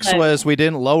fix was we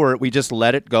didn't lower it. We just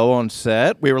let it go on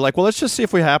set. We were like, well, let's just see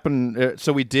if we happen.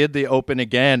 So we did the open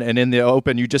again. And in the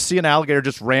open, you just see an alligator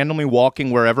just randomly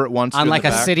walking wherever it wants to. On like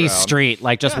a city street,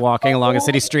 like just walking along a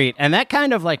city street. And that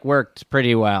kind of like worked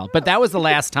pretty well. But that was the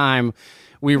last time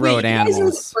we wrote animals. You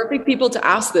guys are the perfect people to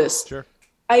ask this. Sure.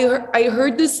 I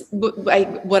heard this,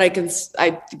 what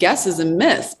I guess is a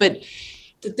myth, but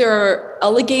that there are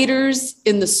alligators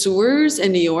in the sewers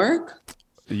in New York.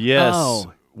 Yes.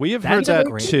 Oh, we have heard that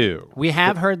too. We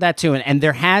have heard that too, and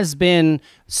there has been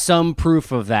some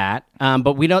proof of that,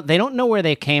 but they don't know where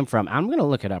they came from. I'm going to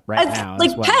look it up right now.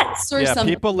 Like pets or something.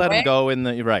 People let them go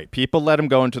People let them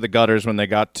go into the gutters when they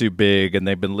got too big, and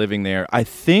they've been living there. I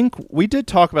think we did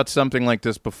talk about something like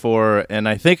this before, and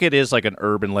I think it is like an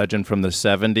urban legend from the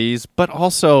 70s, but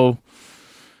also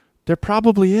there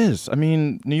probably is. I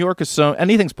mean, New York is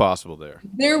anything's possible there.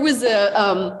 There was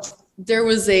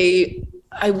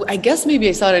I guess maybe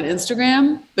I saw it on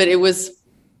Instagram, but it was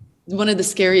one of the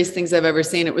scariest things I've ever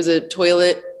seen. It was a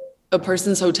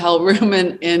person's hotel room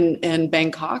in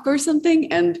Bangkok or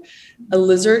something, and a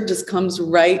lizard just comes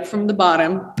right from the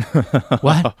bottom.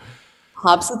 What?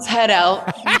 Pops its head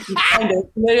out.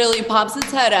 Literally pops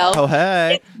its head out. Oh,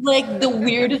 hey. It's like the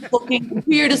weirdest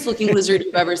looking lizard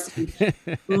you've ever seen.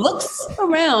 Looks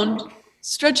around,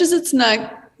 stretches its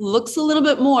neck, looks a little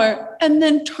bit more, and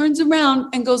then turns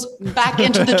around and goes back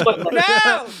into the toilet.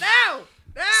 No.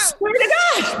 Swear to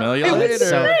God. Smell you It was later.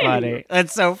 So funny.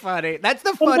 That's so funny. That's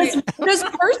the funny. This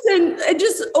person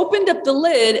just opened up the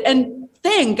lid, and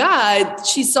thank God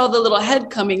she saw the little head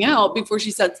coming out before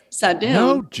she sat down.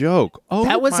 No joke. Oh,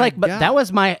 That was my God.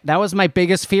 that was my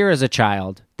biggest fear as a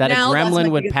child. That Now a that's gremlin my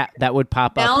would biggest- that would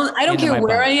pop up. Now, I don't into care my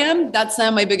where butt. I am. That's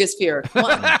not my biggest fear. Once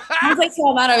I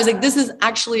saw that, I was like, this is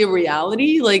actually a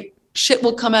reality. Like, shit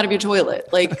will come out of your toilet.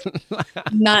 Like,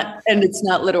 and it's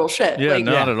not literal shit. Yeah, like,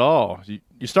 not at all.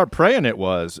 You start praying it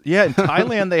was. Yeah, in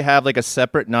Thailand, they have like a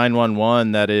separate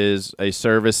 911 that is a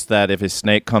service that if a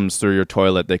snake comes through your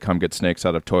toilet, they come get snakes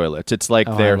out of toilets. It's like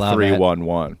their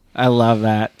 311. I love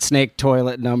that. Snake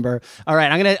toilet number. All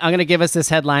right, I'm gonna give us this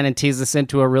headline and tease us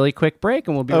into a really quick break,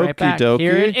 and we'll be right back. Okey-dokey.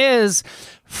 Here it is.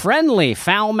 Friendly,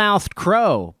 foul-mouthed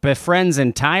crow befriends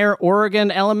entire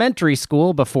Oregon elementary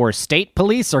school before state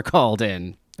police are called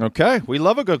in. Okay, we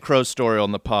love a good crow story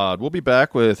on the pod. We'll be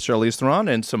back with Charlize Theron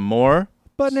and some more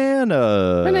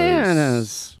bananas.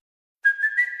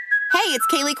 Hey, it's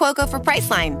Kaylee Cuoco for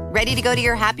Priceline. Ready to go to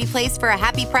your happy place for a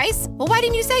happy price? Well, why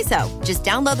didn't you say so? Just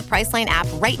download the Priceline app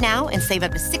right now and save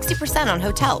up to 60% on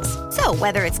hotels. So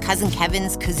whether it's Cousin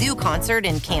Kevin's Kazoo Concert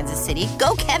in Kansas City,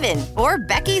 go Kevin, or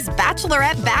Becky's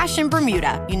Bachelorette Bash in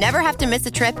Bermuda, you never have to miss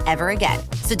a trip ever again.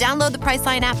 So download the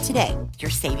Priceline app today. Your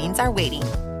savings are waiting.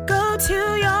 Go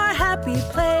to your happy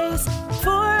place for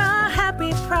a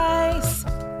happy price.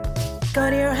 Go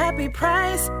to your happy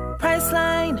price,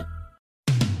 Priceline.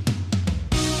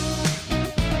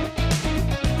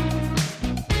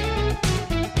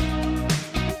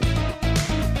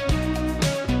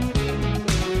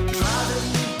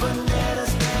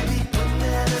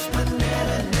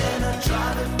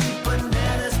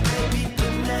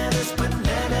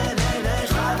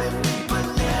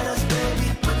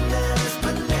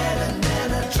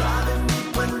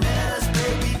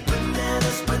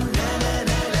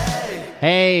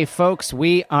 Hey, folks,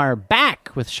 we are back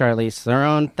with Charlize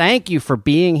Theron. Thank you for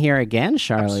being here again,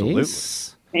 Charlize. Absolutely.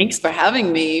 Thanks for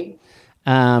having me.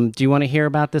 Do you want to hear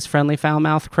about this friendly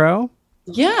foul-mouthed crow?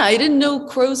 Yeah, I didn't know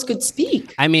crows could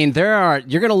speak. I mean, you're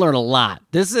going to learn a lot.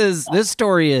 This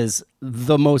story is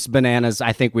the most bananas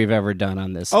I think we've ever done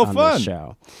on this, fun. This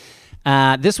show.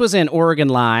 This was in Oregon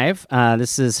Live.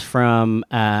 This is from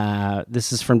December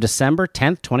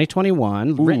 10th,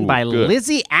 2021, written by good.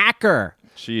 Lizzie Acker.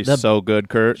 She's so good,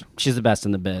 Kurt. She's the best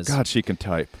in the biz. God, she can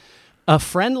type. A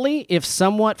friendly, if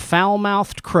somewhat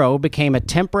foul-mouthed crow became a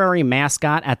temporary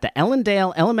mascot at the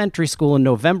Ellendale Elementary School in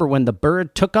November when the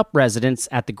bird took up residence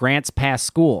at the Grants Pass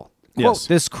School. Quote, Yes.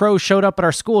 This crow showed up at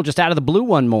our school just out of the blue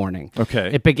one morning. Okay.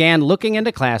 It began looking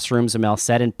into classrooms, Amel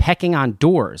said, and pecking on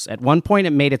doors. At one point,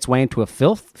 it made its way into a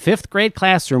fifth grade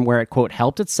classroom where it, quote,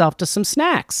 helped itself to some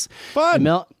snacks. Fun.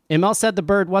 Emel said the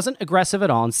bird wasn't aggressive at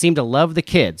all and seemed to love the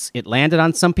kids. It landed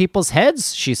on some people's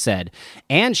heads, she said.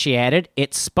 And she added,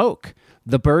 it spoke.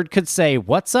 The bird could say,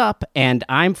 what's up, and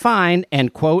I'm fine,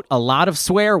 and, quote, a lot of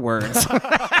swear words.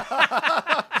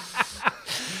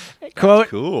 Quote,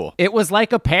 cool. It was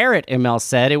like a parrot, Emel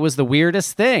said. It was the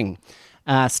weirdest thing.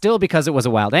 Still, because it was a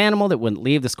wild animal that wouldn't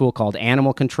leave, the school called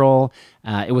Animal Control.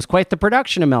 It was quite the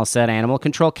production, Emel said. Animal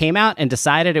Control came out and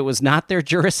decided it was not their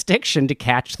jurisdiction to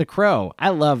catch the crow. I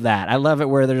love that. I love it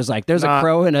where there's a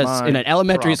crow in an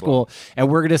elementary school, and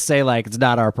we're going to say, like, it's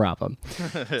not our problem.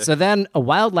 So then a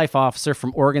wildlife officer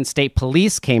from Oregon State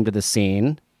Police came to the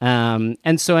scene.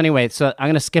 And so anyway, I'm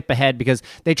going to skip ahead because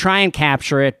they try and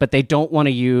capture it, but they don't want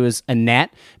to use a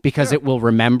net because it will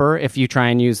remember if you try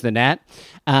and use the net.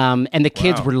 And the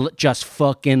kids were just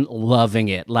fucking loving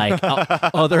it. Like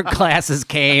other classes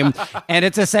came, and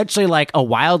it's essentially like a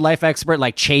wildlife expert,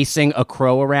 like chasing a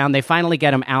crow around. They finally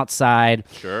get him outside.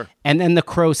 Sure. And then the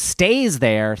crow stays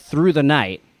there through the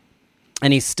night.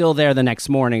 And he's still there the next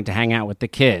morning to hang out with the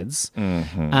kids.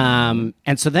 Mm-hmm.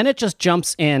 And so then it just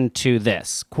jumps into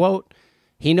this, quote,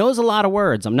 he knows a lot of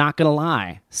words, I'm not going to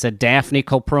lie, said Daphne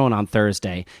Colprone on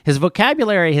Thursday. His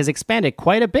vocabulary has expanded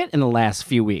quite a bit in the last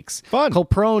few weeks. Fun.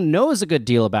 Colprone knows a good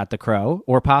deal about the crow,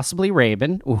 or possibly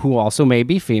Raven, who also may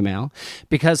be female,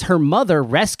 because her mother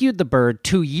rescued the bird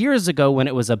 2 years ago when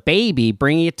it was a baby,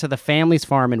 bringing it to the family's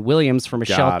farm in Williams from a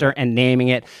shelter and naming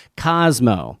it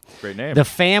Cosmo. Great name. The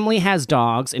family has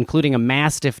dogs, including a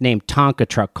mastiff named Tonka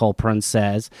Truck, Colprone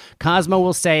says. Cosmo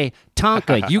will say,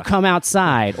 Tonka, you come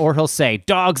outside, or he'll say,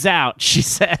 dogs out, she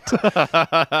said.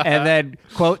 And then,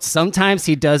 quote, sometimes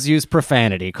he does use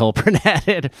profanity, Colprone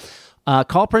added.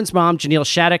 Colprone's mom, Janelle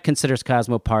Shattuck, considers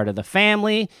Cosmo part of the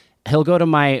family. He'll go to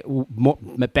my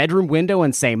bedroom window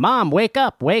and say, Mom, wake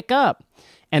up, wake up.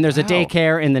 And there's a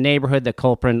daycare in the neighborhood that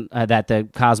that the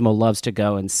Cosmo loves to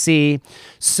go and see.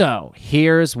 So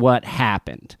here's what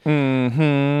happened.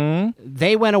 Mm-hmm.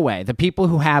 They went away. The people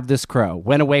who have this crow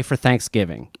went away for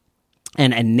Thanksgiving.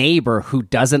 And a neighbor who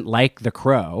doesn't like the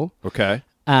crow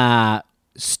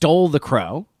stole the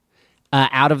crow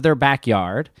out of their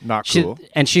backyard. Not cool.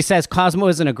 And she says Cosmo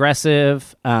isn't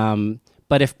aggressive,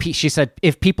 But she said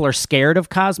if people are scared of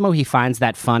Cosmo, he finds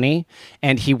that funny,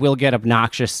 and he will get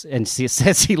obnoxious and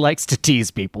says he likes to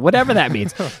tease people, whatever that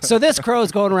means. So this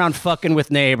crow's going around fucking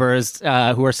with neighbors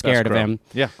who are scared of him.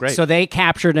 Yeah, great. So they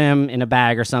captured him in a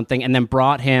bag or something and then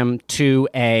brought him to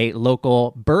a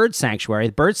local bird sanctuary.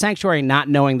 The bird sanctuary, not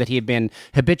knowing that he had been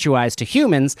habituized to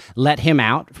humans, let him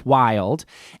out wild.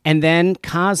 And then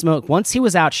Cosmo, once he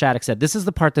was out, Shattuck said, this is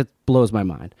the part that blows my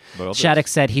mind. Shattuck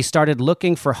said he started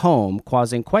looking for home,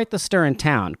 causing quite the stir in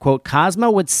town. Quote, Cosmo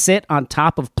would sit on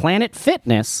top of Planet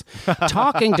Fitness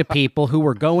talking to people who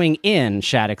were going in,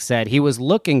 Shattuck said. He was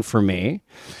looking for me.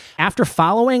 After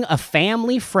following a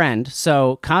family friend,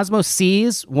 so Cosmo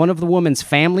sees one of the woman's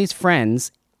family's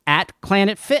friends at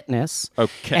Planet Fitness,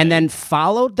 and then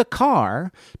followed the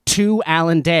car to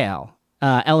Allendale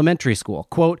Elementary School.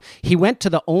 Quote, he went to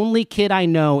the only kid I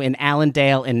know in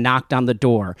Allendale and knocked on the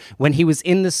door. When he was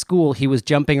in the school, he was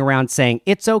jumping around saying,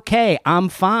 it's okay, I'm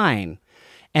fine.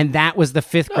 And that was the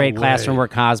fifth grade classroom where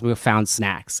Cosmo found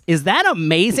snacks. Is that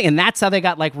amazing? And that's how they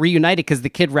got like reunited, because the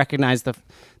kid recognized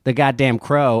the goddamn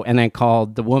crow and then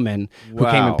called the woman who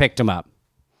came and picked him up.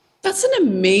 That's an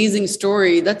amazing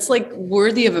story. That's like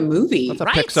worthy of a movie. That's a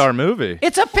Pixar movie.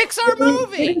 It's a Pixar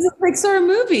movie. It is a Pixar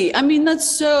movie. I mean, they're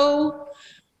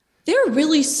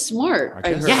really smart.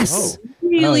 I heard. Yes.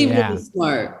 Really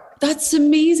smart. That's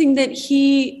amazing that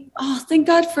thank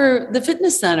God for the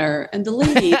fitness center and the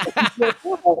lady.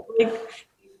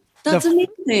 That's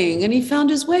amazing. And he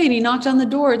found his way and he knocked on the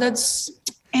door.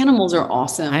 Animals are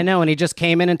awesome. I know, and he just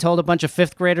came in and told a bunch of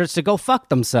fifth graders to go fuck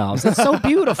themselves. It's so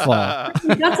beautiful.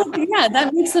 That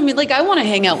makes them like, I want to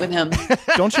hang out with him.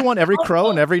 Don't you want every crow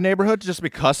in every neighborhood to just be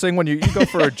cussing when you go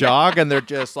for a jog and they're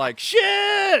just like,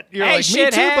 shit! You're hey, like, me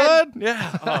shithead. too, bud?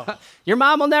 Yeah. Oh. Your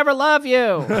mom will never love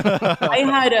you.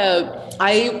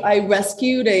 I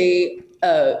rescued a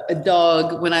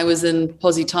dog when I was in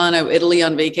Positano, Italy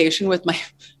on vacation with my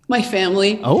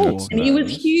family. Oh, and he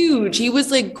was huge. He was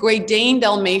like Great Dane,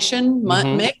 Dalmatian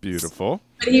mix. Beautiful.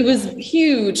 But he was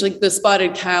huge, like the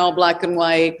spotted cow, black and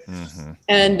white. Mm-hmm.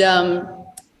 And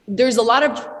there's a lot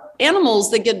of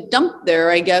animals that get dumped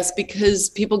there, I guess, because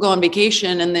people go on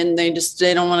vacation and then they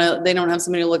don't have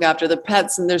somebody to look after the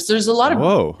pets. And there's a lot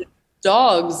of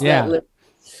dogs that live.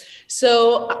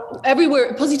 So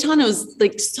everywhere, Positano is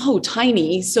like so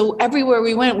tiny. So everywhere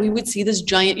we went, we would see this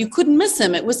giant, you couldn't miss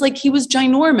him. It was like, he was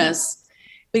ginormous,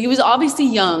 but he was obviously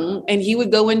young, and he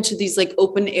would go into these like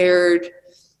open aired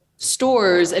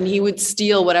stores and he would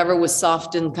steal whatever was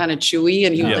soft and kind of chewy.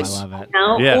 And he would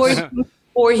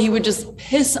or he would just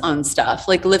piss on stuff,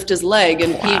 like lift his leg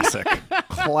and classic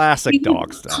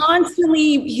dog stuff.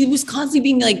 He was constantly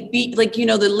being like beat, like,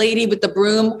 the lady with the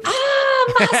broom.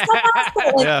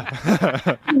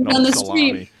 On the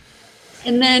street.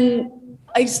 And then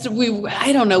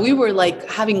we were like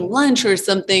having lunch or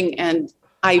something, and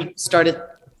he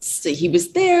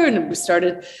was there, and we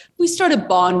started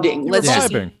bonding. I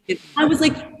was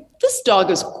like, this dog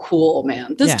is cool,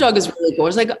 man. This dog is really cool. I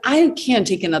was like, I can't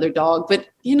take another dog, but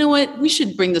you know what? We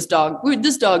should bring this dog.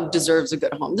 This dog deserves a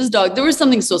good home. There was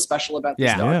something so special about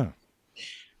this dog. Yeah.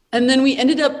 And then we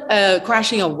ended up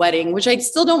crashing a wedding, which I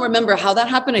still don't remember how that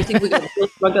happened. I think we got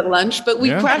drunk at lunch, but we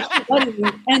crashed the wedding.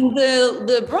 And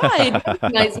the bride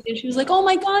recognized me, and she was like, oh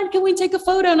my God, can we take a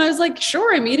photo? And I was like,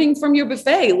 sure, I'm eating from your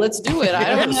buffet. Let's do it.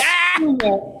 I don't know.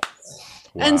 Wow.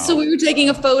 And so we were taking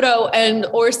a photo, and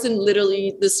Orson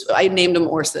I named him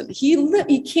Orson.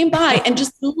 He came by and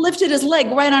just lifted his leg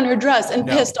right on her dress and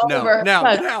pissed all over her.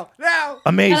 No.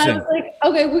 Amazing. And I was like,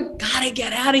 okay, we gotta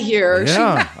get out of here.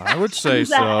 Yeah, I would say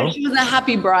so. She was a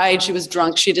happy bride. She was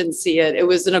drunk. She didn't see it. It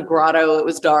was in a grotto. It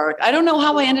was dark. I don't know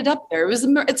how I ended up there. It's a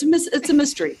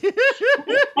mystery.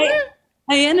 I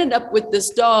ended up with this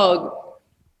dog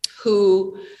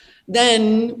who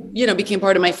then, became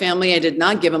part of my family. I did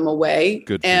not give him away.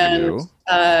 Good for you.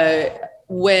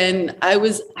 When I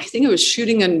think I was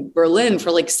shooting in Berlin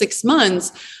for like 6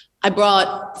 months, I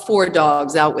brought 4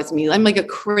 dogs out with me. I'm like a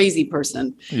crazy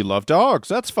person. You love dogs.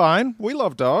 That's fine. We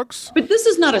love dogs. But this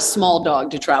is not a small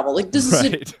dog to travel. Like this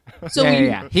is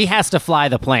He has to fly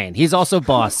the plane. He's also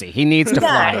bossy. He needs to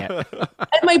fly it.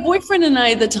 And my boyfriend and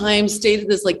I at the time stayed at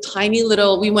this like tiny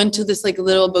we went to this like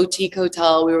little boutique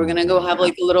hotel. We were going to go have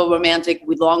like a little romantic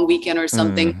long weekend or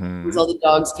something. Because all the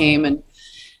dogs came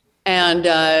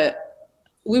and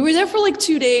we were there for like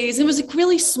 2 days. It was like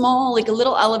really small, like a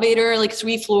little elevator, like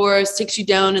 3 floors, takes you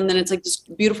down. And then it's like this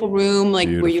beautiful room, like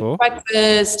where you have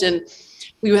breakfast. And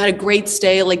we had a great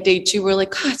stay. Like day 2, we're like,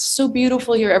 God, it's so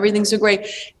beautiful here. Everything's so great.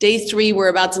 Day 3, we're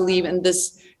about to leave. And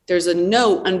there's a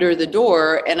note under the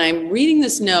door. And I'm reading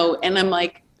this note and I'm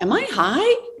like, am I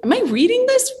high? am I reading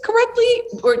this correctly?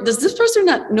 Or does this person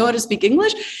not know how to speak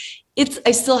English?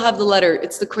 I still have the letter.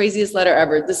 It's the craziest letter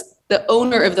ever. The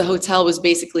owner of the hotel was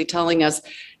basically telling us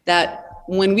that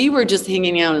when we were just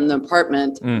hanging out in the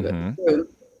apartment,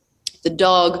 the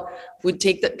dog would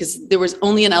take because there was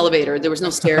only an elevator. There was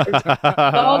no stairs. The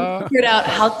dog figured out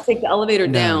how to take the elevator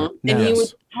down, and he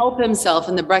would help himself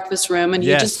in the breakfast room, and he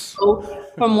just go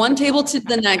from one table to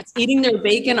the next, eating their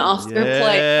bacon off their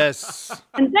plate.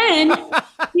 And then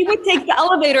he would take the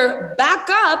elevator back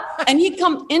up, and he'd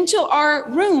come into our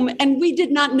room, and we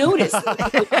did not notice.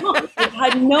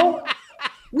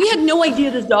 We had no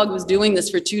idea this dog was doing this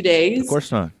for 2 days. Of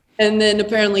course not. And then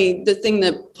apparently the thing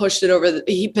that pushed it over,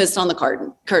 he pissed on the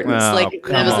curtains.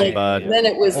 Then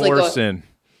it was Orson.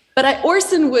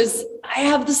 I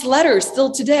have this letter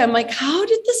still today. I'm like, how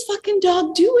did this fucking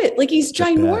dog do it? Like, he's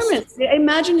ginormous. I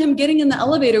imagine him getting in the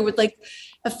elevator with like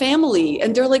a family,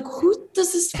 and they're like, who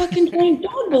does this fucking giant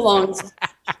dog belong to?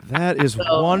 That is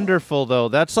wonderful, though.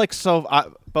 That's like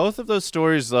both of those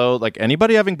stories, though, like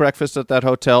anybody having breakfast at that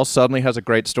hotel suddenly has a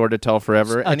great story to tell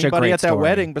forever. Anybody at that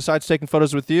wedding, besides taking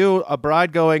photos with you, a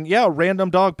bride going, yeah, a random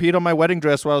dog peed on my wedding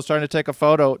dress while I was trying to take a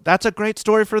photo. That's a great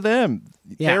story for them.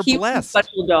 Yeah. They're blessed. Was a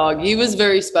special dog. He was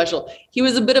very special. He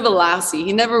was a bit of a lassie.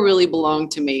 He never really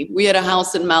belonged to me. We had a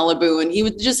house in Malibu, and he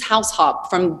would just house hop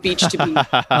from beach to beach.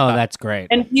 Oh, that's great.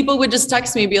 And people would just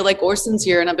text me and be like, Orson's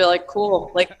here. And I'd be like, cool.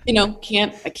 Like,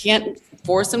 I can't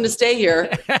force him to stay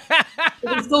here.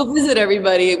 Let's go visit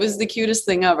everybody. It was the cutest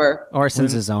thing ever.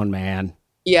 Orson's his own man.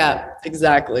 Yeah,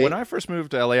 exactly. When I first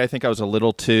moved to LA, I think I was a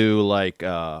little too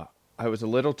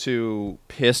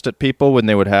pissed at people when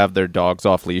they would have their dogs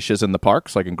off leashes in the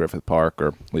parks, like in Griffith Park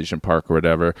or Elysian Park or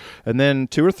whatever. And then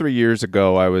 2 or 3 years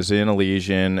ago, I was in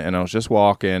Elysian and I was just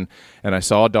walking and I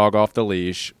saw a dog off the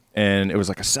leash, and it was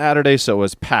like a Saturday, so it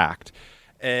was packed.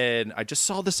 And I just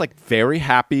saw this like very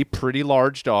happy, pretty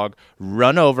large dog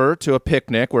run over to a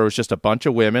picnic where it was just a bunch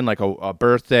of women, like a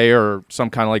birthday or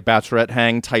some kind of like bachelorette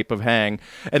hang type of hang.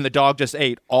 And the dog just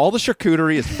ate all the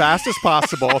charcuterie as fast as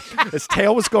possible. His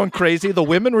tail was going crazy. The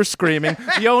women were screaming.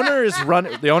 The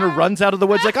owner runs out of the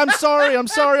woods like, I'm sorry.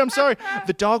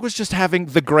 The dog was just having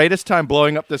the greatest time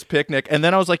blowing up this picnic. And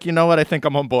then I was like, you know what? I think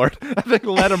I'm on board. I think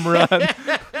let him run.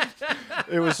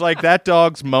 It was like that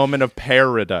dog's moment of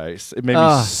paradise. It made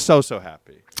me so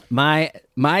happy. My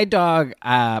dog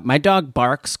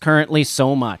barks currently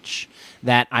so much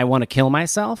that I want to kill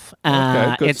myself.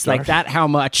 It's start. Like that how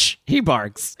much he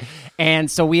barks.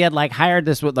 And so we had like hired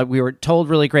this, like we were told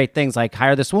really great things, like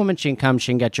hire this woman, she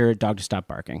can get your dog to stop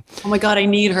barking. Oh my God, I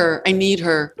need her.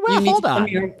 Well, hold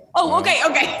on. Oh, okay.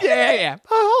 Yeah.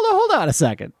 Oh, hold on a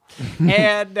second.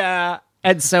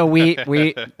 And so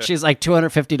she's like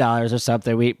 $250 or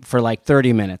something for like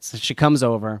 30 minutes. She comes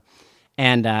over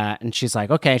and she's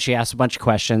like, okay, she asks a bunch of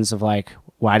questions of like,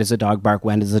 why does the dog bark?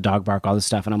 When does the dog bark? All this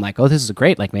stuff. And I'm like, oh, this is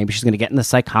great. Like maybe she's going to get in the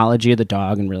psychology of the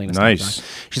dog and really nice.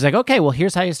 She's like, okay, well,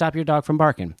 here's how you stop your dog from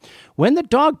barking. When the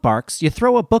dog barks, you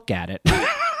throw a book at it.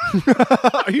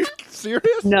 Are you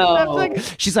serious? No.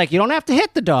 She's like, you don't have to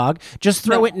hit the dog. Just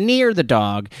throw it near the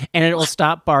dog and it will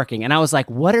stop barking. And I was like,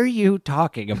 what are you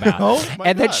talking about?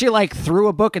 Then she like threw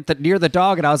a book near the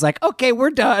dog. And I was like, okay,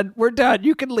 we're done.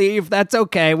 You can leave. That's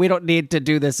okay. We don't need to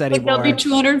do this anymore. That'll be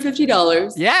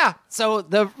 $250. Yeah. So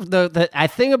the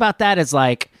thing about that is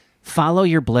like, follow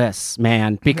your bliss,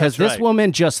 man, because this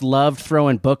woman just loved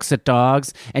throwing books at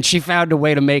dogs, and she found a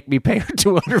way to make me pay her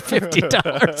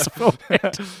 $250 for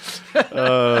it.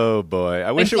 Oh boy,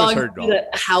 I wish it was her dog. The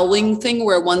howling thing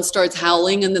where one starts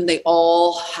howling and then they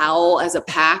all howl as a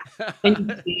pack,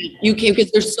 and you can't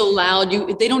because they're so loud.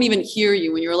 They don't even hear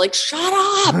you, and you're like, shut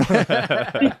up.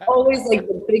 It's always like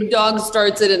the big dog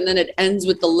starts it, and then it ends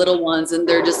with the little ones, and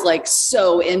they're just like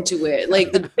so into it.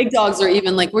 Like the big dogs are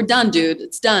even like, we're done, dude.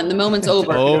 It's done. The moment's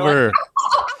over.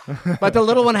 But the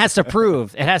little one has to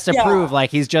prove. It has to prove like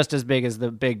he's just as big as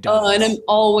the big dog. And I'm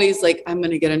always like, I'm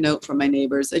going to get a note from my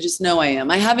neighbors. I just know I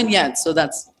am. I haven't yet, so they're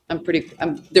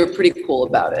pretty cool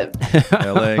about it.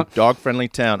 LA, dog-friendly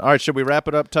town. All right, should we wrap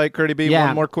it up tight, Curdy B? Yeah.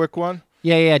 One more quick one?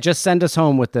 Yeah. Just send us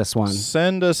home with this one.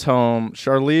 Send us home.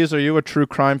 Charlize, are you a true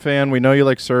crime fan? We know you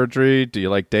like Surgery. Do you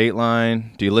like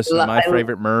Dateline? Do you listen to My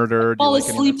Favorite Murder? Fall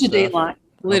asleep to Dateline,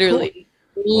 literally. Cool.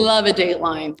 Love a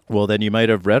Dateline. Well, then you might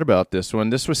have read about this one.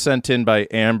 This was sent in by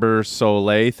Amber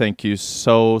Soleil. Thank you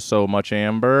so much,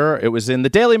 Amber. It was in the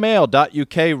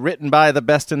dailymail.uk, written by the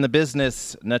best in the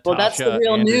business, Natasha Well, that's the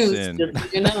real Anderson. news,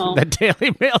 just so you know. The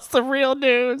Daily Mail's the real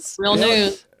news. Real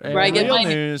news. Where I get my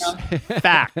news.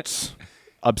 Facts.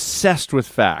 Obsessed with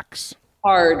facts.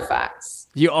 Hard facts.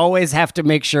 You always have to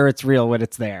make sure it's real when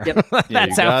it's there. Yep. Yeah,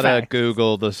 That's you how gotta facts.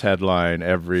 Google this headline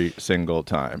every single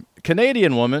time.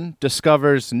 Canadian woman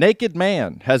discovers naked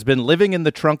man has been living in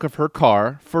the trunk of her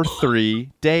car for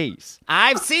 3 days.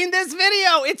 I've seen this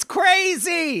video. It's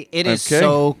crazy. It is Okay.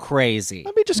 so crazy.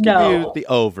 Let me just give you the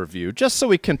overview, just so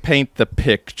we can paint the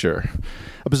picture.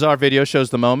 A bizarre video shows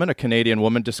the moment a Canadian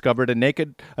woman discovered a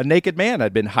naked man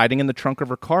had been hiding in the trunk of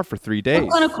her car for 3 days.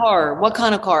 What kind of car? What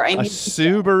kind of car? I A need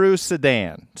Subaru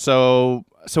sedan. So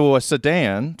a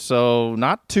sedan, so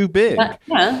not too big.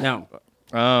 yeah. No.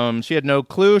 She had no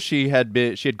clue. She had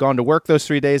gone to work those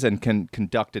 3 days and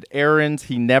conducted errands.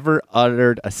 He never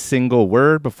uttered a single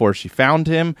word before she found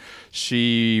him.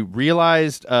 She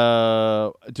realized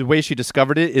the way she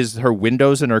discovered it is her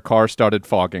windows in her car started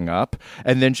fogging up,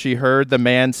 and then she heard the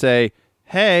man say,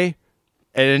 "Hey,"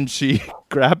 and she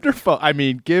grabbed her phone. I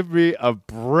mean, give me a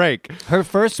break. Her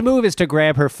first move is to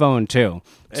grab her phone, too.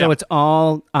 So Yeah. it's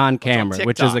all on camera,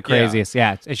 which is the TikTok, yeah. craziest.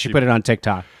 Yeah, she put it on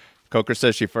TikTok. Coker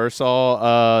says she first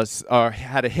saw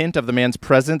had a hint of the man's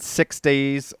presence 6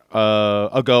 days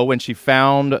ago when she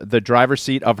found the driver's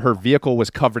seat of her vehicle was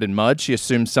covered in mud. She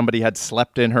assumed somebody had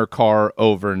slept in her car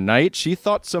overnight. She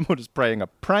thought someone was playing a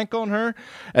prank on her.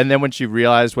 And then when she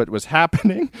realized what was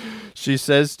happening, she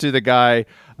says to the guy,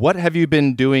 "What have you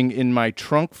been doing in my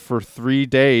trunk for 3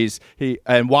 days?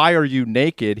 And why are you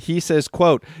naked?" He says,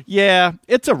 quote, "Yeah,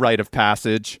 it's a rite of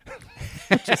passage,"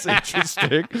 which is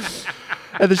interesting.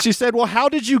 And then she said, "Well, how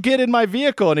did you get in my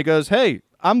vehicle?" And he goes, "Hey,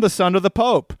 I'm the son of the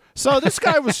Pope." So this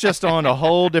guy was just on a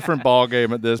whole different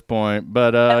ballgame at this point.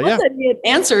 But yeah. He had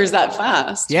answers that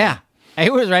fast. Yeah,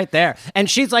 it was right there. And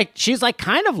she's like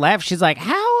kind of laughed. She's like,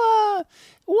 "How?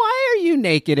 Why are you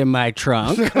naked in my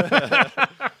trunk?"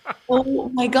 Oh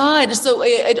my God. So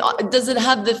does it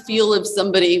have the feel of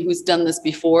somebody who's done this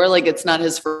before? Like it's not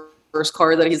his first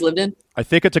car that he's lived in? I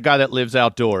think it's a guy that lives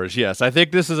outdoors. Yes. I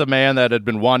think this is a man that had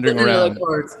been wandering around.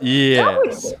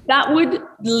 Yes. That would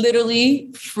literally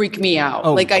freak me out.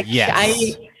 Oh, Like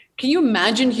yes. can you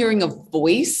imagine hearing a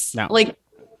voice? No. Like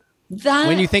that.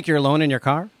 When you think you're alone in your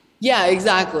car? Yeah,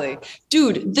 exactly.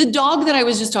 Dude, the dog that I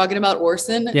was just talking about,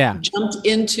 Orson, jumped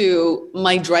into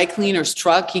my dry cleaner's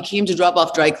truck. He came to drop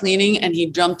off dry cleaning and he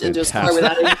jumped into his car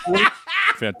without any phone. The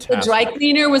Fantastic. dry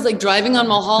cleaner was like driving on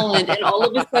Mulholland and all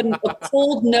of a sudden a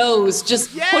cold nose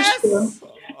just pushed him.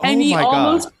 And he my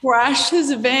almost God. crashed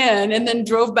his van and then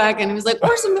drove back and he was like,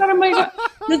 Orson got on my dog.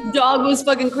 This dog was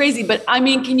fucking crazy. But I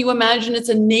mean, can you imagine it's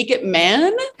a naked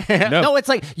man? No, it's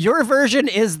like your version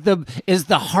is the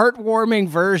heartwarming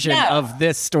version Yeah. of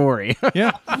this story.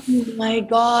 Yeah. Oh my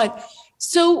God.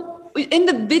 So in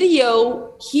the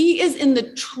video, he is in the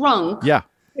trunk. Yeah.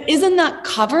 Isn't that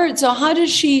covered? So how does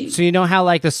she? So you know how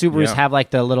like the Subarus Yeah. have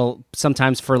like the little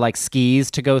sometimes for like skis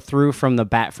to go through from the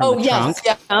back from the trunk.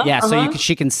 Yeah. So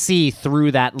she can see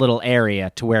through that little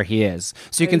area to where he is.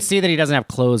 So you can see that he doesn't have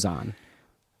clothes on.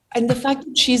 And the fact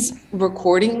that she's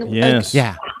recording. Yes.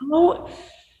 Yeah,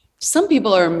 Some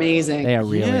people are amazing. they are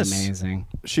really Yes. amazing.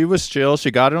 She was chill.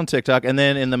 She got it on TikTok. And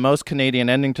then in the most Canadian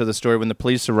ending to the story, when the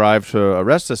police arrived to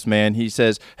arrest this man, he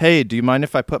says, "Hey, do you mind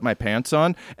if I put my pants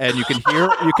on?" And you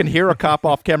can hear a cop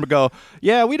off camera go,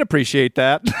 "Yeah, we'd appreciate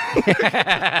that."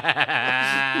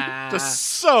 Just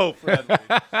so friendly.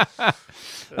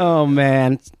 Oh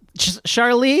man,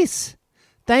 Charlize,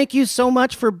 thank you so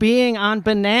much for being on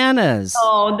Bananas.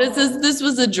 Oh, this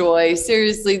was a joy.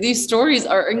 Seriously, these stories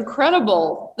are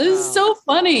incredible. This is so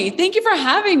funny. Thank you for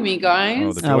having me, guys.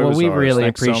 Oh, the Oh, joy well, was we ours. really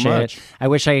Thanks so appreciate much. it. I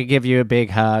wish I could give you a big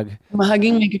hug. I'm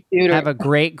hugging my computer. Have a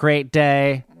great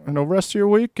day. And the rest of your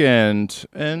weekend.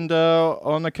 And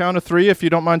on the count of 3, if you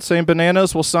don't mind saying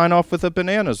bananas, we'll sign off with a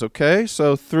bananas, okay?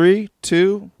 So 3,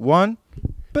 2, 1,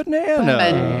 banana.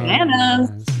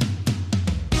 Bananas.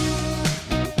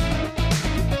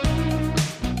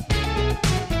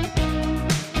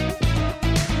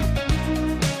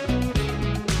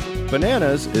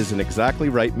 Bananas is an Exactly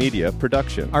Right Media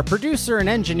production. Our producer and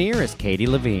engineer is Katie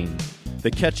Levine. The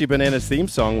catchy Bananas theme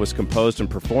song was composed and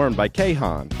performed by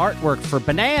Kahan. Artwork for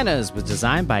Bananas was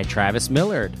designed by Travis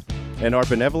Millard. And our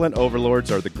benevolent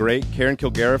overlords are the great Karen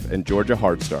Kilgariff and Georgia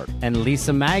Hardstark. And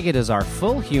Lisa Maggot is our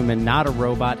full human, not a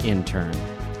robot intern.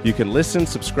 You can listen,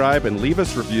 subscribe, and leave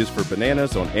us reviews for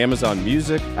Bananas on Amazon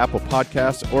Music, Apple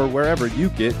Podcasts, or wherever you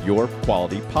get your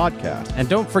quality podcasts. And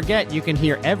don't forget, you can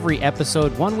hear every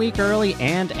episode 1 week early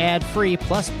and ad-free,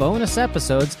 plus bonus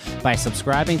episodes by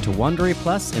subscribing to Wondery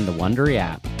Plus in the Wondery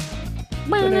app.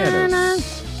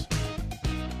 Bananas.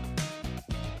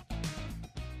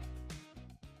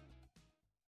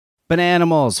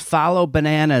 Bananimals, follow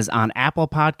Bananas on Apple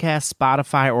Podcasts,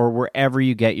 Spotify, or wherever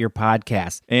you get your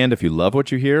podcasts. And if you love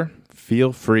what you hear,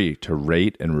 feel free to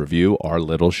rate and review our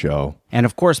little show. And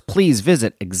of course, please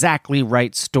visit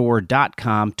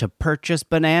exactlyrightstore.com to purchase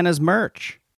Bananas merch.